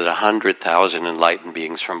so that 100,000 enlightened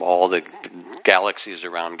beings from all the galaxies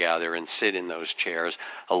around gather and sit in those chairs,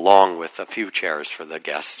 along with a few chairs for the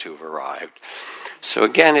guests who've arrived. So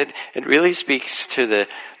again, it really speaks to the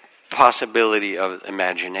possibility of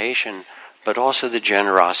imagination, but also the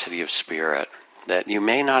generosity of spirit, that you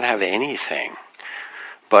may not have anything,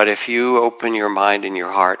 but if you open your mind and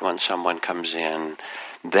your heart when someone comes in,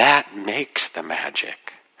 that makes the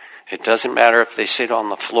magic. It doesn't matter if they sit on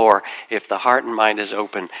the floor. If the heart and mind is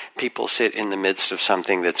open, people sit in the midst of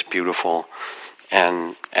something that's beautiful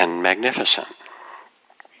and magnificent.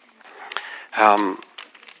 And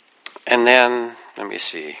then, let me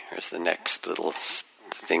see, here's the next little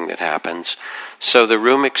thing that happens. So the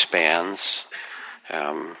room expands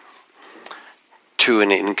to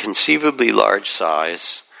an inconceivably large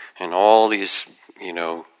size, and all these,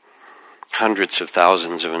 hundreds of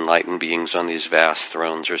thousands of enlightened beings on these vast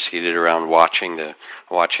thrones are seated around watching the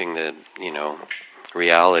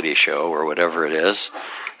reality show or whatever it is,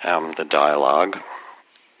 the dialogue.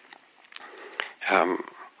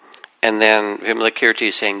 And then Vimalakirti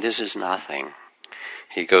is saying, this is nothing.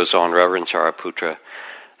 He goes on, Reverend Sariputra,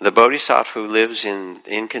 the Bodhisattva who lives in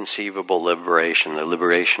inconceivable liberation, the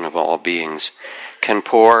liberation of all beings, can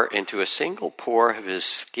pour into a single pore of his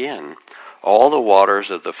skin all the waters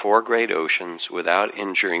of the 4 great oceans without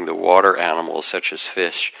injuring the water animals such as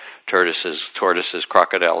fish, tortoises,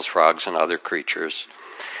 crocodiles, frogs, and other creatures.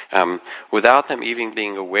 Without them even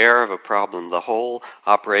being aware of a problem, the whole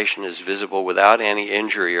operation is visible without any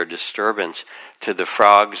injury or disturbance to the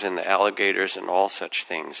frogs and the alligators and all such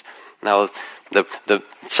things. Now,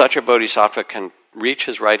 such a bodhisattva can reach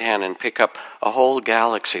his right hand and pick up a whole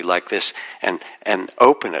galaxy like this and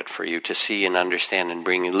open it for you to see and understand and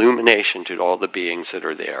bring illumination to all the beings that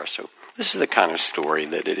are there. So this is the kind of story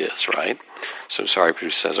that it is, right? So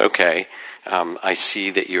Sariputta says, okay, I see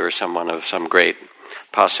that you're someone of some great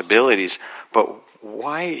possibilities, but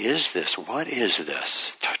why is this? What is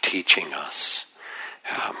this teaching us?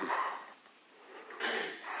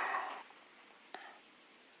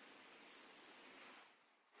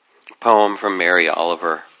 Poem from Mary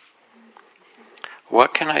Oliver.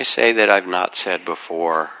 What can I say that I've not said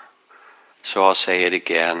before? So I'll say it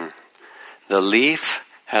again. The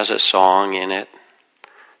leaf has a song in it.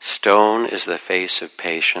 Stone is the face of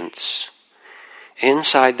patience.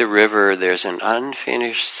 Inside the river there's an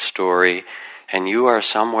unfinished story, and you are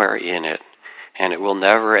somewhere in it, and it will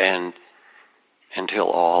never end until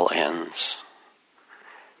all ends.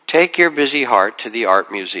 Take your busy heart to the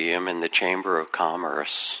art museum and the Chamber of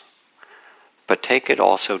Commerce, but take it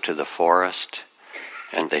also to the forest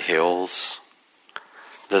and the hills.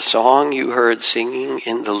 The song you heard singing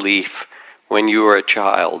in the leaf when you were a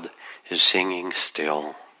child is singing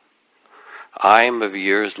still. I'm of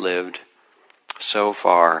years lived, so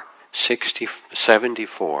far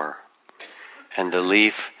 74, and the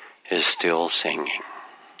leaf is still singing.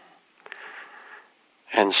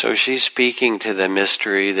 And so she's speaking to the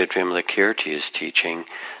mystery that Vimalakirti is teaching,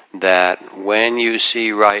 that when you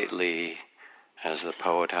see rightly, as the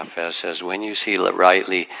poet Hafez says, when you see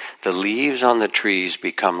rightly, the leaves on the trees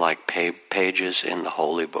become like pages in the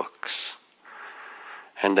holy books.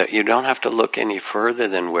 And that you don't have to look any further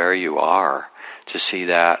than where you are to see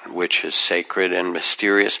that which is sacred and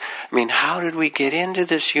mysterious. I mean, how did we get into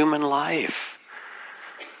this human life?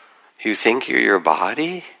 You think you're your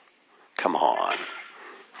body? Come on.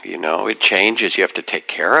 It changes. You have to take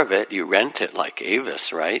care of it. You rent it like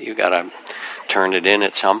Avis, right? You got to turn it in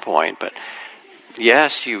at some point. But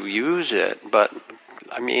yes, you use it. But,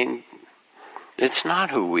 it's not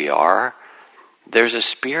who we are. There's a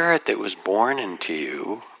spirit that was born into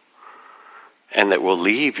you and that will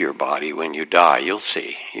leave your body when you die. You'll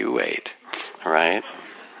see. You wait. Right?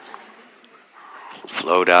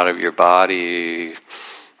 Float out of your body,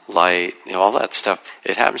 light, all that stuff.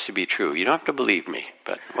 It happens to be true. You don't have to believe me,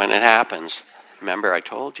 but when it happens, remember I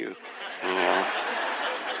told you.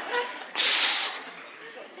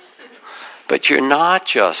 But you're not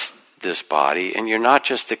just this body, and you're not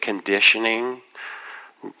just the conditioning,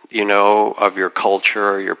 of your culture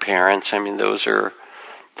or your parents. Those are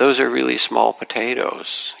really small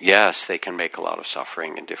potatoes. Yes, they can make a lot of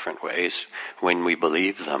suffering in different ways when we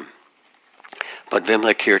believe them. But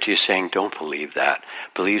Vimalakirti is saying, don't believe that.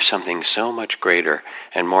 Believe something so much greater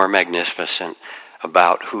and more magnificent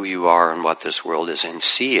about who you are and what this world is, and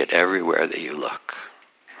see it everywhere that you look.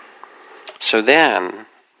 So then,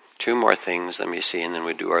 2 more things, let me see, and then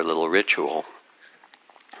we do our little ritual.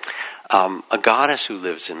 A goddess who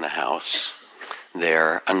lives in the house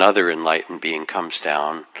there, another enlightened being, comes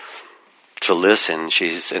down to listen. And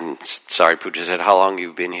Sariputta said, how long have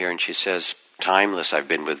you been here? And she says, timeless. I've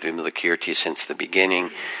been with Vimalakirti since the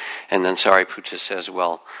beginning. And then Sariputta says,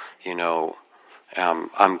 well,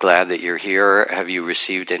 I'm glad that you're here. Have you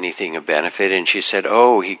received anything of benefit? And she said,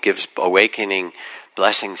 he gives awakening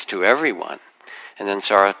blessings to everyone. And then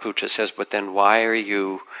Sariputta says, but then why are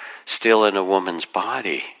you still in a woman's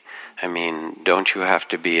body? Don't you have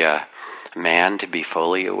to be a man to be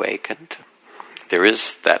fully awakened? there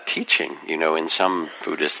is that teaching, in some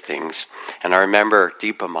Buddhist things. And I remember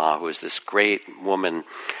Dipa Ma, who was this great woman,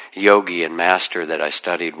 yogi and master that I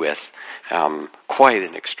studied with, quite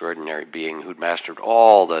an extraordinary being who'd mastered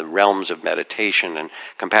all the realms of meditation and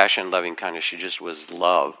compassion, loving kindness. She just was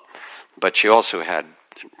love. But she also had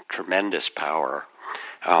tremendous power.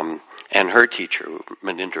 And her teacher,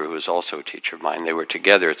 Manindra, who was also a teacher of mine, they were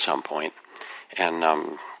together at some point.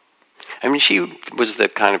 And she was the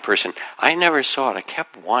kind of person, I never saw it. I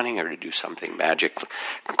kept wanting her to do something magic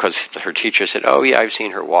because her teacher said, oh yeah, I've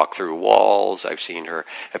seen her walk through walls, I've seen her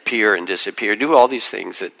appear and disappear, do all these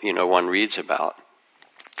things that, one reads about.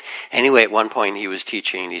 Anyway, at one point he was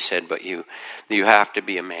teaching and he said, but you have to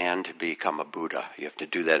be a man to become a Buddha. You have to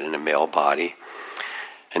do that in a male body.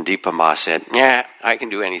 And Dipa Ma said, yeah, I can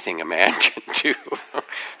do anything a man can do.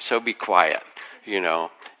 So be quiet,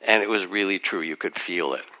 And it was really true. You could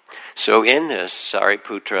feel it. So in this,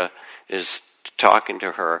 Sariputra is talking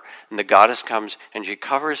to her, and the goddess comes and she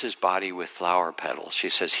covers his body with flower petals. She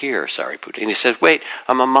says, here, Sariputra. And he says, wait,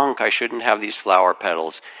 I'm a monk. I shouldn't have these flower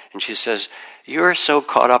petals. And she says, you're so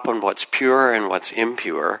caught up on what's pure and what's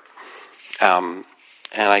impure. And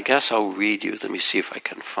I guess I'll read you. Let me see if I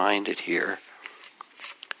can find it here.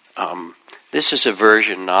 This is a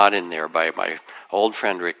version not in there by my old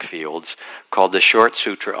friend Rick Fields called the Short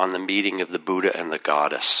Sutra on the Meeting of the Buddha and the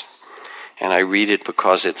Goddess. And I read it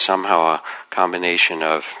because it's somehow a combination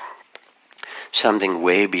of something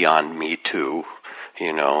way beyond me too,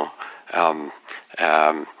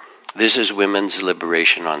 This is women's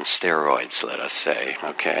liberation on steroids, let us say,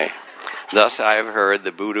 okay? Thus I have heard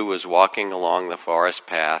the Buddha was walking along the forest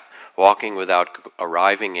path, walking without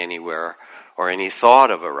arriving anywhere or any thought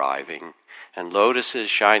of arriving, and lotuses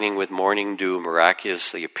shining with morning dew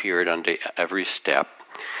miraculously appeared under every step,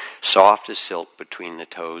 soft as silk between the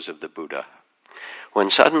toes of the Buddha. When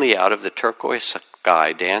suddenly out of the turquoise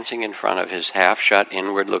sky, dancing in front of his half-shut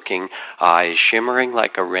inward-looking eyes, shimmering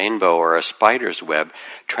like a rainbow or a spider's web,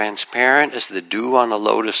 transparent as the dew on a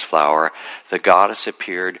lotus flower, the goddess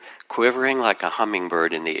appeared, quivering like a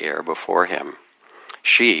hummingbird in the air before him.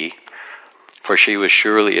 She, for she was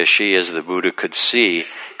surely as she as the Buddha could see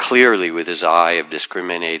clearly with his eye of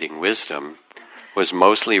discriminating wisdom, was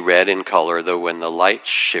mostly red in color, though when the light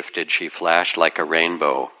shifted she flashed like a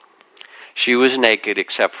rainbow. She was naked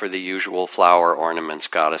except for the usual flower ornaments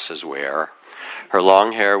goddesses wear. Her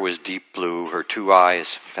long hair was deep blue, her two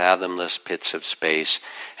eyes fathomless pits of space,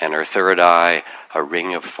 and her third eye a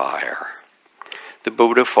ring of fire. The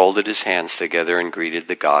Buddha folded his hands together and greeted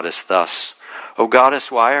the goddess thus, "O goddess,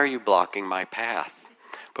 why are you blocking my path?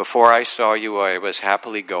 Before I saw you, I was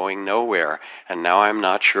happily going nowhere, and now I'm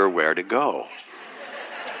not sure where to go."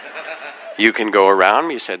 "You can go around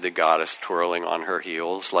me," said the goddess, twirling on her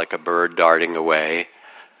heels like a bird darting away,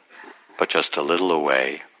 but just a little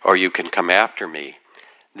away. "Or you can come after me.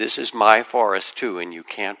 This is my forest too, and you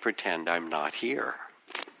can't pretend I'm not here."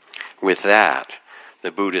 With that,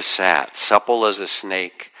 the Buddha sat, supple as a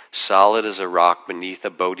snake, solid as a rock beneath a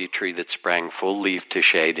Bodhi tree that sprang full-leafed to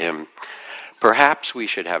shade him. "Perhaps we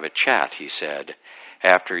should have a chat," he said.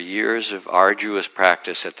 "After years of arduous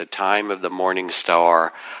practice at the time of the morning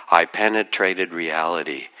star, I penetrated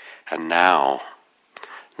reality. And now,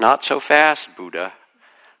 not so fast, Buddha.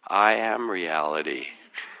 I am reality."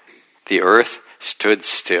 The earth stood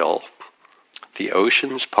still. The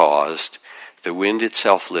oceans paused. The wind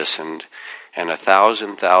itself listened. And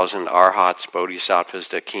 1,000 arhats, bodhisattvas,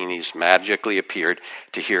 dakinis magically appeared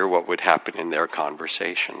to hear what would happen in their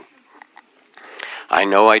conversation. "I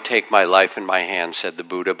know I take my life in my hands," said the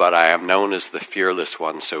Buddha, "but I am known as the fearless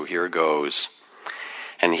one, so here goes."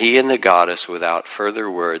 And he and the goddess, without further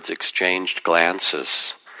words, exchanged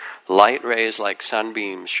glances. Light rays like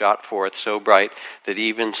sunbeams shot forth so bright that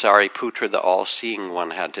even Sariputra, the all-seeing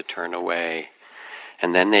one, had to turn away.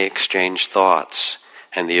 And then they exchanged thoughts,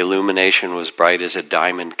 and the illumination was bright as a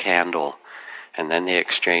diamond candle. And then they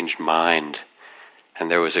exchanged mind, and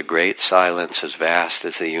there was a great silence as vast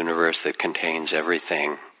as the universe that contains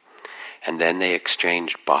everything. And then they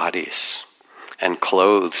exchanged bodies and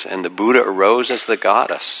clothes, and the Buddha arose as the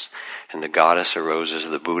goddess, and the goddess arose as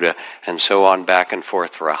the Buddha, and so on back and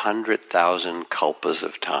forth for 100,000 kalpas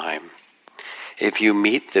of time. If you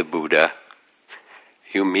meet the Buddha,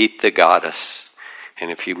 you meet the goddess, and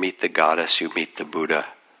if you meet the goddess, you meet the Buddha.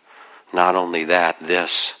 Not only that,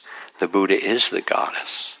 the Buddha is the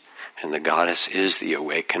goddess, and the goddess is the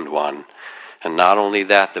awakened one. And not only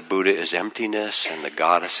that, the Buddha is emptiness, and the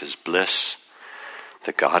goddess is bliss.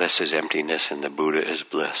 The goddess is emptiness, and the Buddha is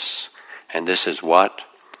bliss. And this is what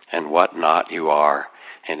and what not you are,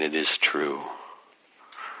 and it is true.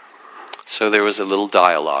 So there was a little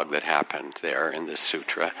dialogue that happened there in this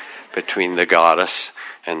sutra between the goddess,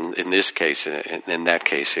 and in that case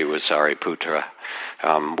it was Sariputra,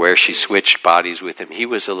 where she switched bodies with him. He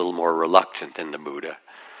was a little more reluctant than the Buddha,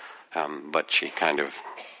 but she kind of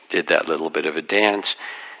did that little bit of a dance.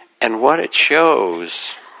 And what it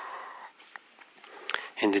shows,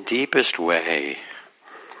 in the deepest way,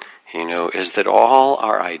 is that all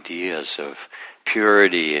our ideas of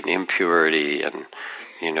purity and impurity and,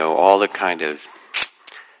 all the kind of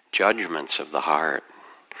judgments of the heart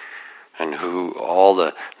and all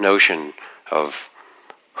the notion of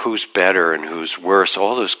who's better and who's worse,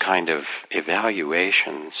 all those kind of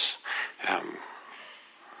evaluations,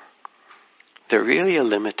 they're really a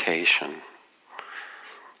limitation.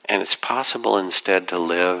 And it's possible instead to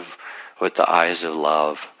live with the eyes of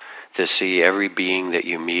love, to see every being that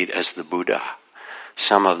you meet as the Buddha.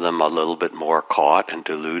 Some of them a little bit more caught and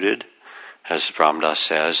deluded. As Ram Dass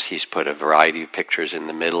says, he's put a variety of pictures in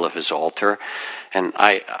the middle of his altar. And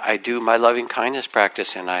I do my loving kindness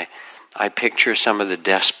practice, and I picture some of the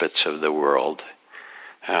despots of the world.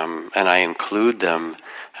 And I include them,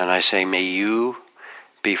 and I say, may you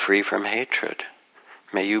be free from hatred.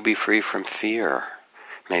 May you be free from fear.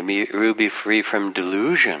 May you be free from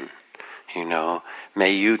delusion.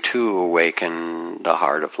 May you too awaken the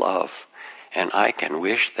heart of love. And I can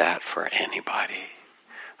wish that for anybody.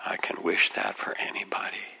 I can wish that for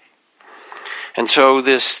anybody. And so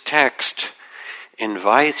this text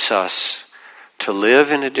invites us to live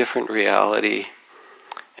in a different reality,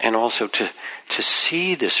 and also to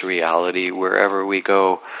see this reality wherever we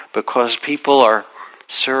go, because people are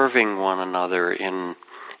serving one another.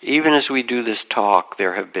 Even as we do this talk,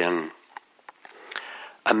 there have been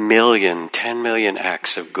 10 million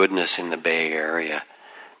acts of goodness in the Bay Area.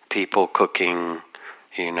 People cooking,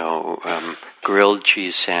 grilled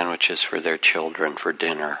cheese sandwiches for their children for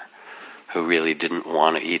dinner who really didn't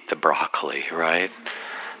want to eat the broccoli, right?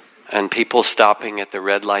 And people stopping at the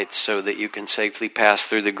red lights so that you can safely pass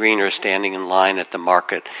through the green, or standing in line at the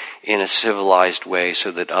market in a civilized way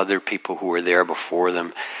so that other people who were there before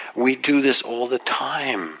them. We do this all the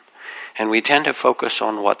time. And we tend to focus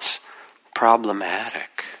on what's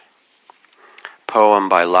problematic. Poem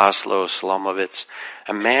by Laszlo Slomovitz.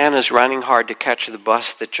 A man is running hard to catch the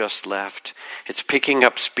bus that just left. It's picking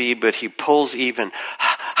up speed, but he pulls even,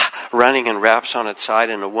 running and raps on its side,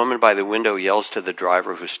 and a woman by the window yells to the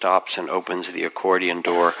driver, who stops and opens the accordion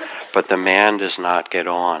door, but the man does not get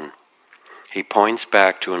on. He points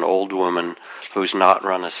back to an old woman who's not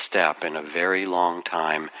run a step in a very long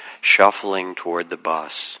time, shuffling toward the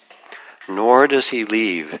bus. Nor does he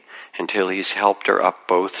leave until he's helped her up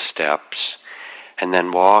both steps, and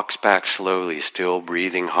then walks back slowly, still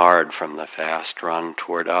breathing hard from the fast run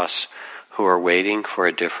toward us who are waiting for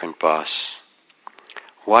a different bus.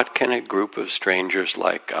 What can a group of strangers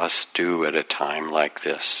like us do at a time like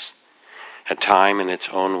this? A time in its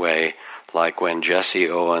own way, like when Jesse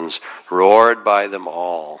Owens roared by them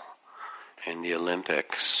all in the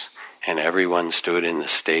Olympics, and everyone stood in the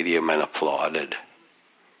stadium and applauded.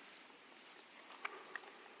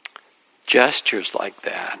 Gestures like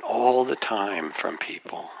that all the time from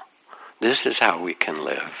people. This is how we can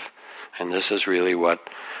live. And this is really what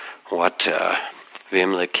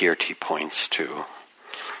Vimalakirti points to.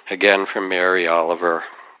 Again, from Mary Oliver.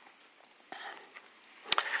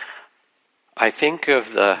 I think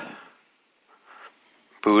of the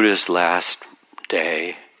Buddha's last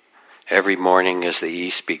day, every morning as the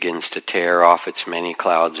east begins to tear off its many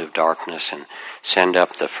clouds of darkness and send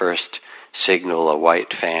up the first signal, a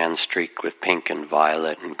white fan streaked with pink and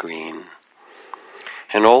violet and green.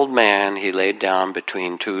 An old man, he laid down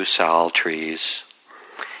between two sal trees.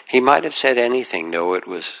 He might have said anything,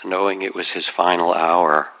 knowing it was his final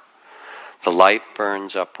hour. The light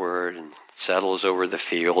burns upward and settles over the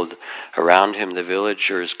field. Around him the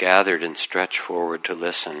villagers gathered and stretched forward to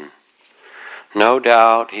listen. No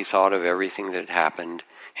doubt he thought of everything that had happened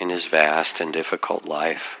in his vast and difficult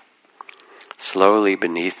life. Slowly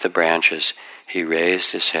beneath the branches he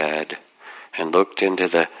raised his head and looked into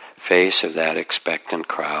the face of that expectant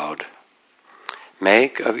crowd.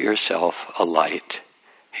 "Make of yourself a light,"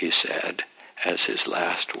 he said as his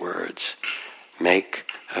last words.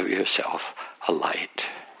 "Make of yourself a light."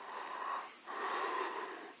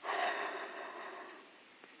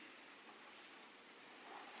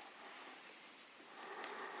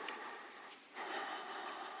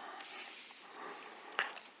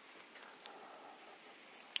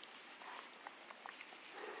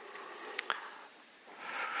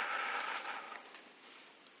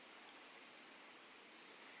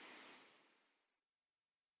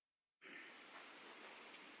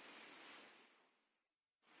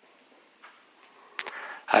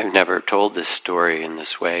 I've never told this story in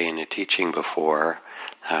this way in a teaching before,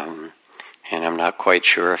 and I'm not quite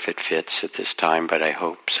sure if it fits at this time, but I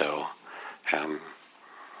hope so.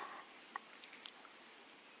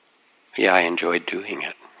 I enjoyed doing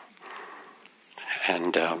it.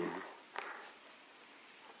 And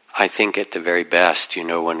I think at the very best,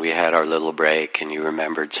 when we had our little break and you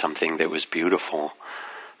remembered something that was beautiful,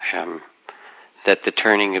 that the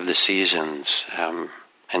turning of the seasons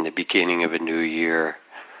and the beginning of a new year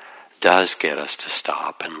does get us to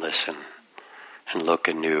stop and listen and look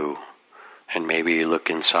anew and maybe look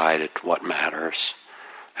inside at what matters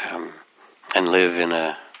and live in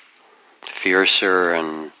a fiercer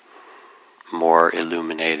and more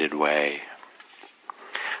illuminated way.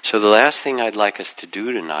 So the last thing I'd like us to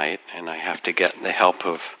do tonight, and I have to get the help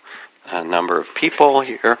of a number of people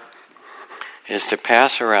here, is to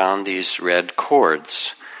pass around these red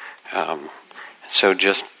cords. So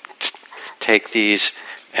just take these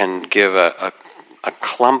and give a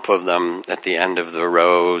clump of them at the end of the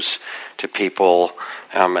rows to people,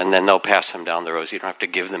 and then they'll pass them down the rows. You don't have to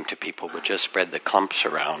give them to people, but just spread the clumps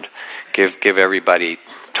around. Give everybody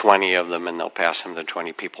 20 of them, and they'll pass them to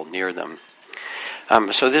 20 people near them.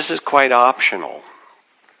 So this is quite optional.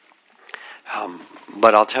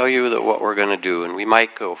 But I'll tell you that what we're going to do, and we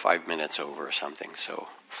might go 5 minutes over or something, so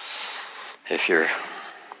if you're...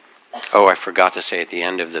 Oh, I forgot to say at the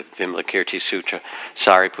end of the Vimalakirti Sutra,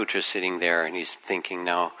 Sariputra's sitting there and he's thinking,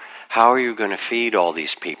 now, how are you going to feed all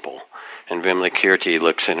these people? And Vimalakirti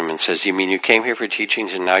looks at him and says, you mean you came here for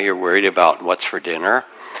teachings and now you're worried about what's for dinner?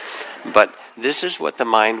 But this is what the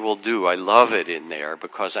mind will do. I love it in there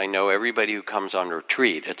because I know everybody who comes on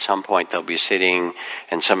retreat, at some point they'll be sitting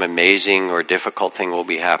and some amazing or difficult thing will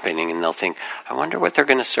be happening and they'll think, I wonder what they're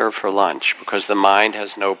going to serve for lunch, because the mind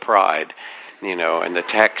has no pride, and the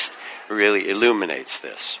text really illuminates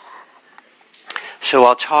this. So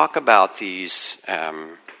I'll talk about these,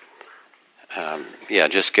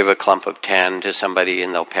 just give a clump of 10 to somebody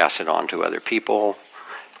and they'll pass it on to other people.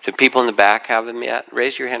 Do people in the back have them yet?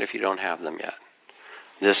 Raise your hand if you don't have them yet.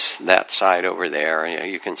 That side over there,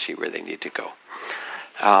 you can see where they need to go.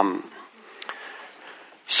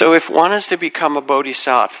 So if one is to become a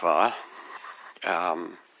bodhisattva,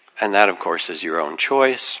 and that of course is your own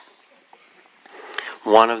choice,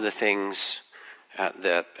 one of the things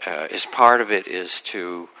that is part of it is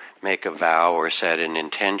to make a vow or set an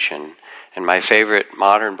intention. And my favorite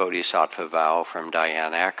modern bodhisattva vow from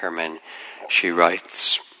Diane Ackerman, she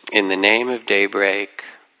writes, in the name of daybreak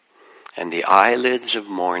and the eyelids of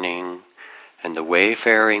morning and the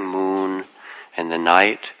wayfaring moon and the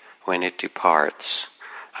night when it departs,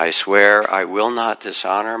 I swear I will not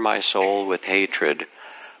dishonor my soul with hatred,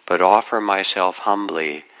 but offer myself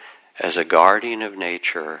humbly as a guardian of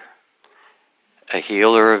nature, a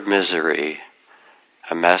healer of misery,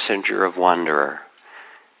 a messenger of wonder,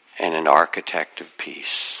 and an architect of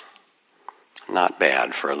peace. Not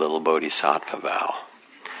bad for a little bodhisattva vow.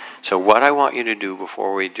 So what I want you to do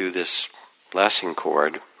before we do this blessing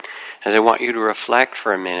chord is I want you to reflect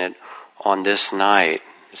for a minute on this night.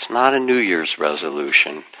 It's not a New Year's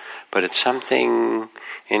resolution, but it's something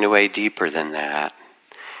in a way deeper than that.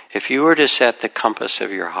 If you were to set the compass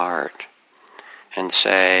of your heart and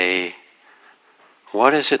say,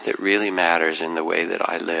 what is it that really matters in the way that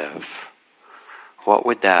I live? What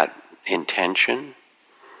would that intention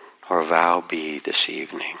or vow be this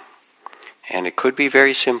evening? And it could be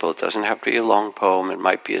very simple. It doesn't have to be a long poem. It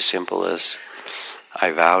might be as simple as,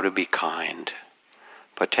 I vow to be kind.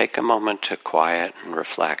 But take a moment to quiet and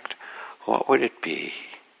reflect. What would it be?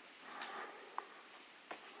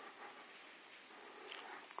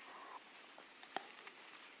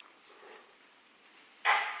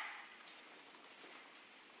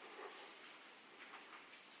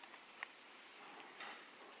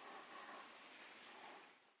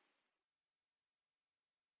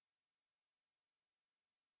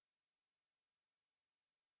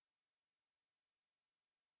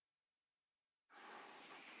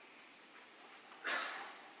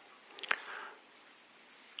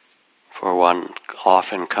 For one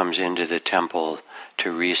often comes into the temple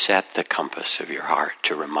to reset the compass of your heart,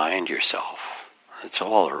 to remind yourself. It's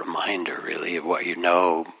all a reminder, really, of what you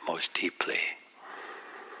know most deeply.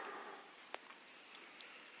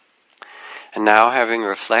 And now, having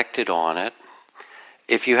reflected on it,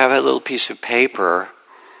 if you have a little piece of paper,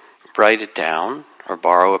 write it down, or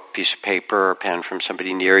borrow a piece of paper or a pen from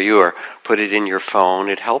somebody near you, or put it in your phone.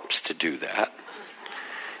 It helps to do that.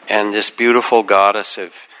 And this beautiful goddess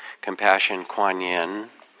of compassion, Kuan Yin,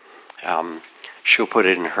 she'll put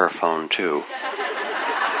it in her phone too.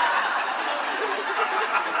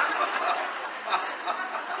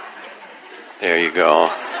 There you go.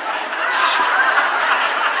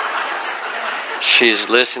 She's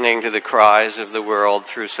listening to the cries of the world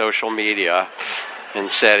through social media and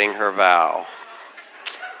setting her vow.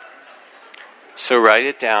 So write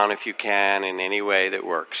it down if you can in any way that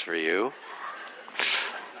works for you.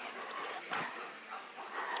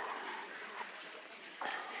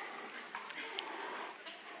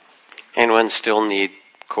 Anyone still need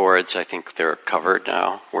cords? I think they're covered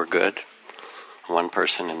now. We're good. One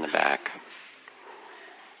person in the back.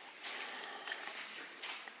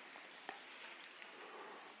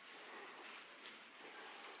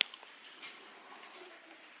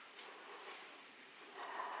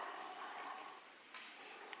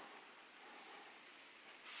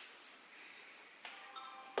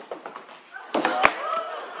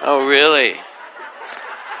 Oh, really?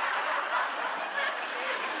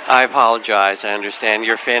 I apologize. I understand.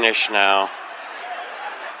 You're finished now.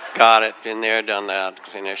 Got it. Been there, done that.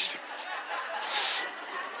 Finished.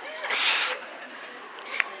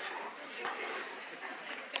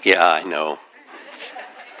 Yeah, I know.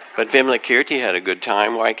 But Vimalakirti had a good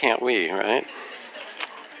time. Why can't we, right?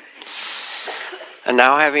 And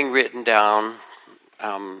now, having written down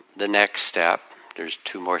the next step, there's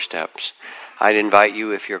 2 more steps. I'd invite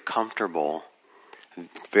you, if you're comfortable,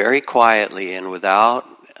 very quietly and without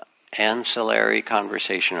ancillary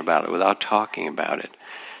conversation about it, without talking about it,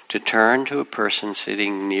 to turn to a person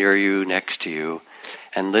sitting near you, next to you,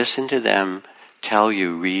 and listen to them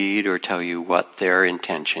read or tell you what their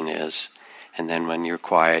intention is. And then when you're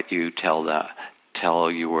quiet, you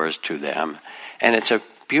tell yours to them. And it's a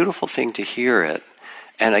beautiful thing to hear it.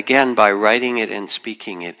 And again, by writing it and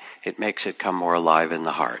speaking it, it makes it come more alive in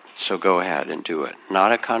the heart. So go ahead and do it.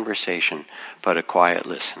 Not a conversation, but a quiet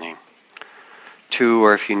listening. 2,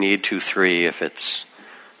 or if you need to, 3, if it's,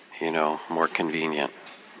 more convenient.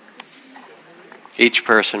 Each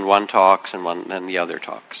person, one talks and then the other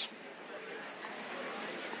talks.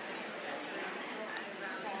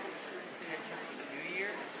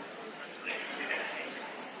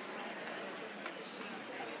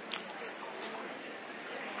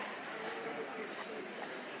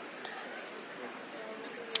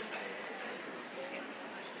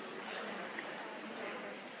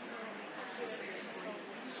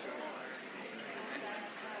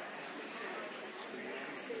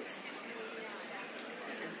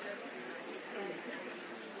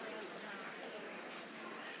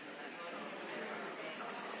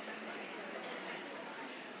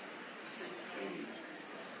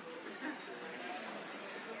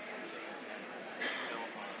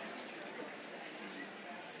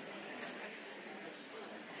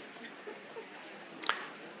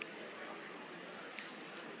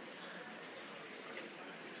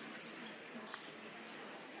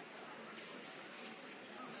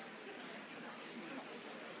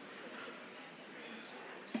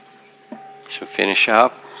 So finish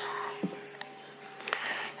up.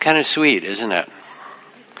 Kind of sweet, isn't it?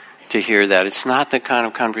 To hear that. It's not the kind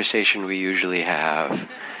of conversation we usually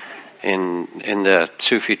have. In the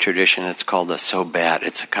Sufi tradition, it's called a sohbat.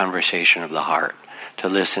 It's a conversation of the heart. To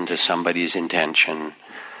listen to somebody's intention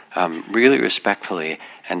really respectfully,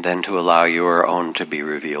 and then to allow your own to be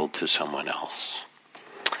revealed to someone else.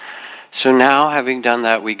 So now, having done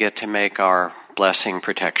that, we get to make our blessing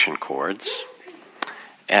protection cords.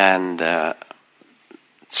 And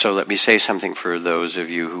so let me say something for those of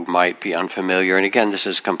you who might be unfamiliar. And again, this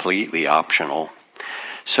is completely optional.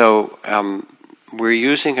 So we're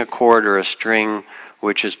using a cord or a string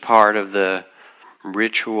which is part of the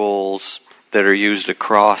rituals that are used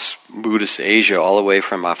across Buddhist Asia, all the way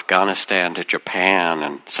from Afghanistan to Japan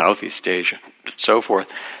and Southeast Asia and so forth.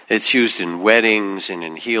 It's used in weddings and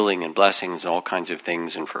in healing and blessings and all kinds of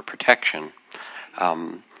things and for protection.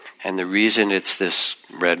 And the reason it's this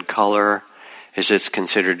red color is it's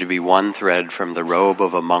considered to be one thread from the robe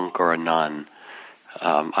of a monk or a nun.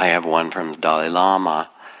 I have one from the Dalai Lama.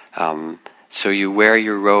 So you wear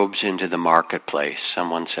your robes into the marketplace.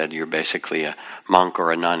 Someone said you're basically a monk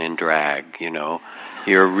or a nun in drag,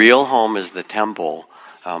 Your real home is the temple,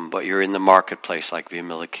 but you're in the marketplace like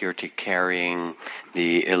Vimalakirti, carrying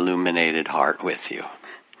the illuminated heart with you.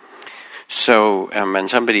 So, and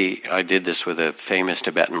I did this with a famous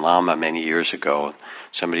Tibetan Lama many years ago.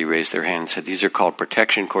 Somebody raised their hand and said, these are called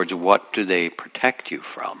protection cords. What do they protect you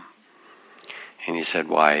from? And he said,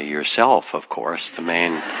 why, yourself, of course, the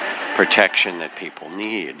main protection that people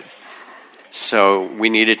need. So we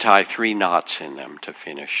need to tie 3 knots in them to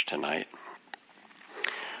finish tonight.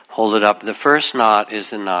 Hold it up. The first knot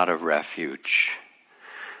is the knot of refuge.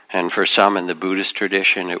 And for some in the Buddhist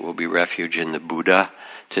tradition, it will be refuge in the Buddha,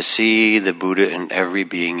 to see the Buddha in every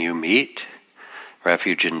being you meet.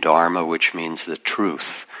 Refuge in Dharma, which means the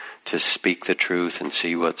truth, to speak the truth and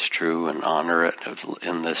see what's true and honor it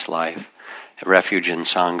in this life. A refuge in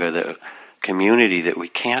Sangha, the community that we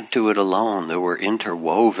can't do it alone, that we're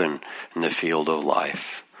interwoven in the field of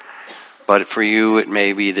life. But for you, it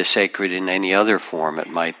may be the sacred in any other form. It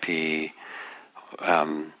might be a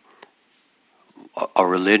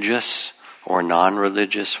religious or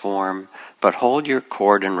non-religious form. But hold your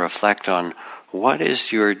cord and reflect on what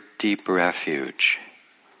is your deep refuge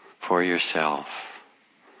for yourself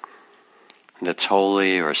that's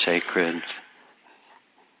holy or sacred,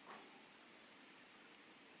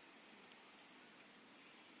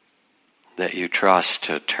 that you trust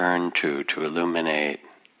to turn to illuminate.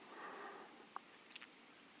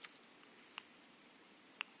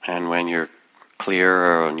 And when you're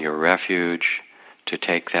clear on your refuge, to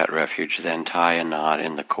take that refuge, then tie a knot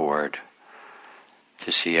in the cord,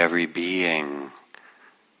 to see every being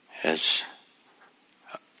as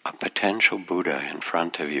a potential Buddha in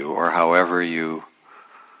front of you, or however you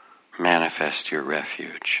manifest your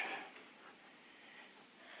refuge.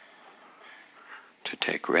 To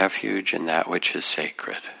take refuge in that which is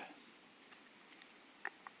sacred.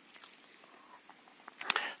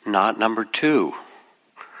 Knot number 2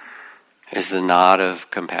 is the knot of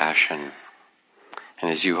compassion. And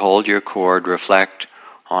as you hold your cord, reflect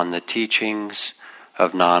on the teachings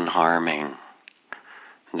of non-harming,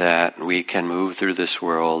 that we can move through this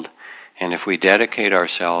world, and if we dedicate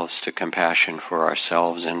ourselves to compassion for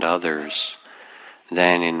ourselves and others,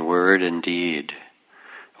 then in word and deed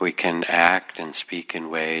we can act and speak in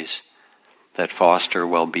ways that foster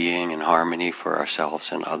well-being and harmony for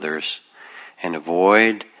ourselves and others, and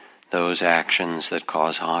avoid those actions that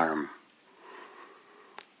cause harm.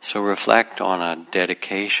 So reflect on a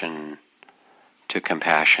dedication to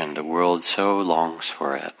compassion. The world so longs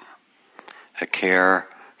for it. A care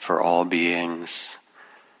for all beings.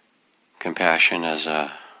 Compassion it's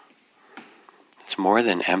more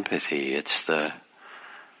than empathy. It's the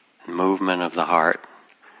movement of the heart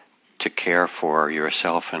to care for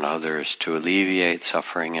yourself and others, to alleviate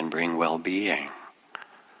suffering and bring well-being.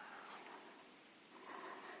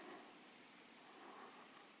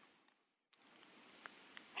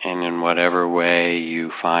 And in whatever way you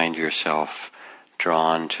find yourself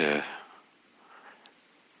drawn to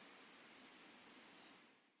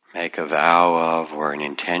make a vow of or an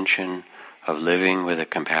intention of living with a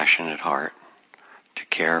compassionate heart, to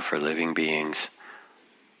care for living beings,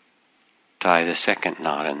 tie the second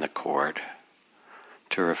knot in the cord,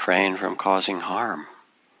 to refrain from causing harm.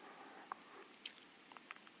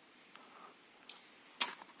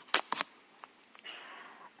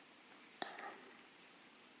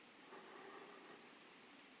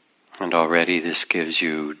 And already this gives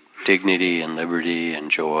you dignity and liberty and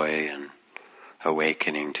joy and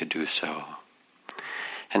awakening to do so.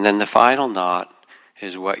 And then the final knot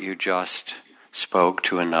is what you just spoke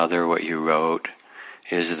to another, what you wrote,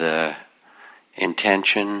 is the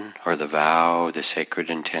intention or the vow, the sacred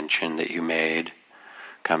intention that you made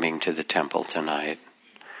coming to the temple tonight.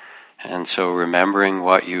 And so remembering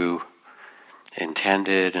what you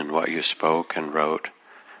intended and what you spoke and wrote,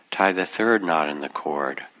 tie the third knot in the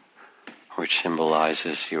cord, which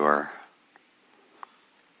symbolizes your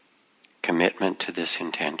commitment to this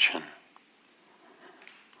intention.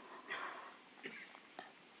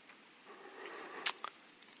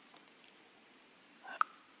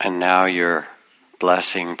 And now your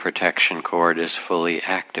blessing protection cord is fully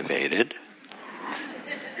activated.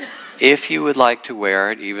 If you would like to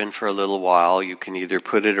wear it, even for a little while, you can either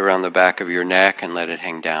put it around the back of your neck and let it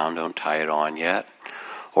hang down, don't tie it on yet,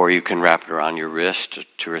 or you can wrap it around your wrist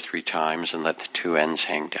 2 or 3 times and let the 2 ends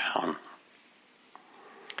hang down.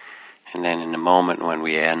 And then in a moment when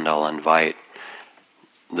we end, I'll invite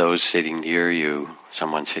those sitting near you,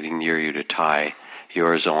 someone sitting near you, to tie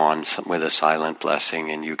yours on with a silent blessing,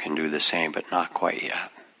 and you can do the same, but not quite yet.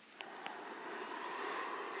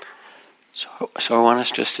 So I want us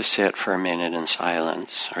just to sit for a minute in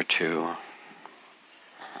silence or 2.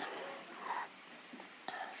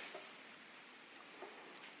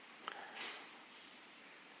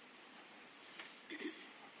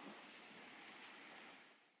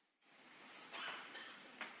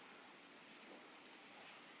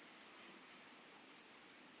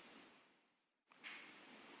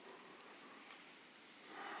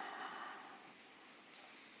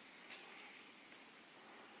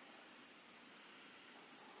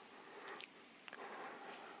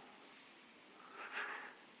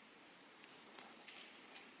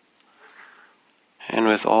 And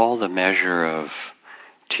with all the measure of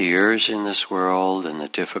tears in this world and the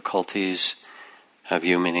difficulties of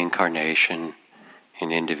human incarnation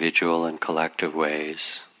in individual and collective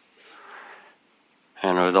ways,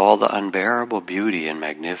 and with all the unbearable beauty and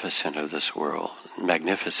magnificence of this world.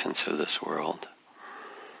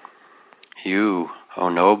 You, O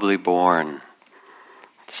nobly born,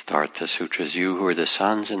 start the sutras, you who are the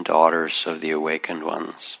sons and daughters of the awakened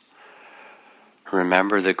ones,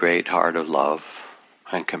 remember the great heart of love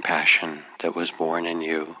and compassion that was born in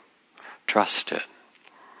you. Trust it.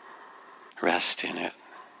 Rest in it.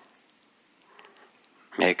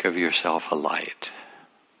 Make of yourself a light.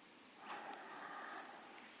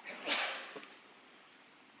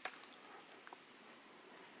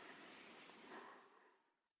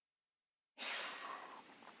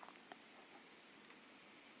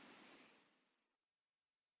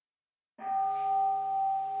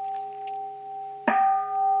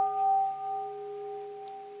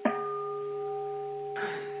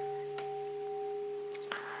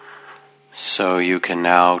 So you can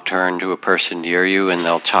now turn to a person near you and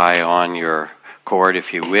they'll tie on your cord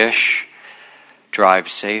if you wish. Drive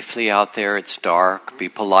safely out there, it's dark. Be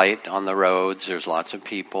polite on the roads, there's lots of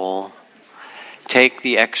people. Take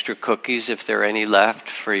the extra cookies if there are any left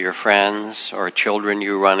for your friends or children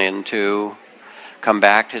you run into. Come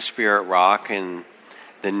back to Spirit Rock in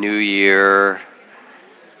the new year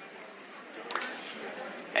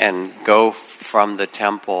and go from the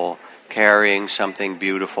temple carrying something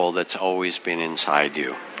beautiful that's always been inside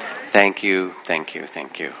you. Thank you, thank you,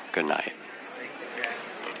 thank you. Good night.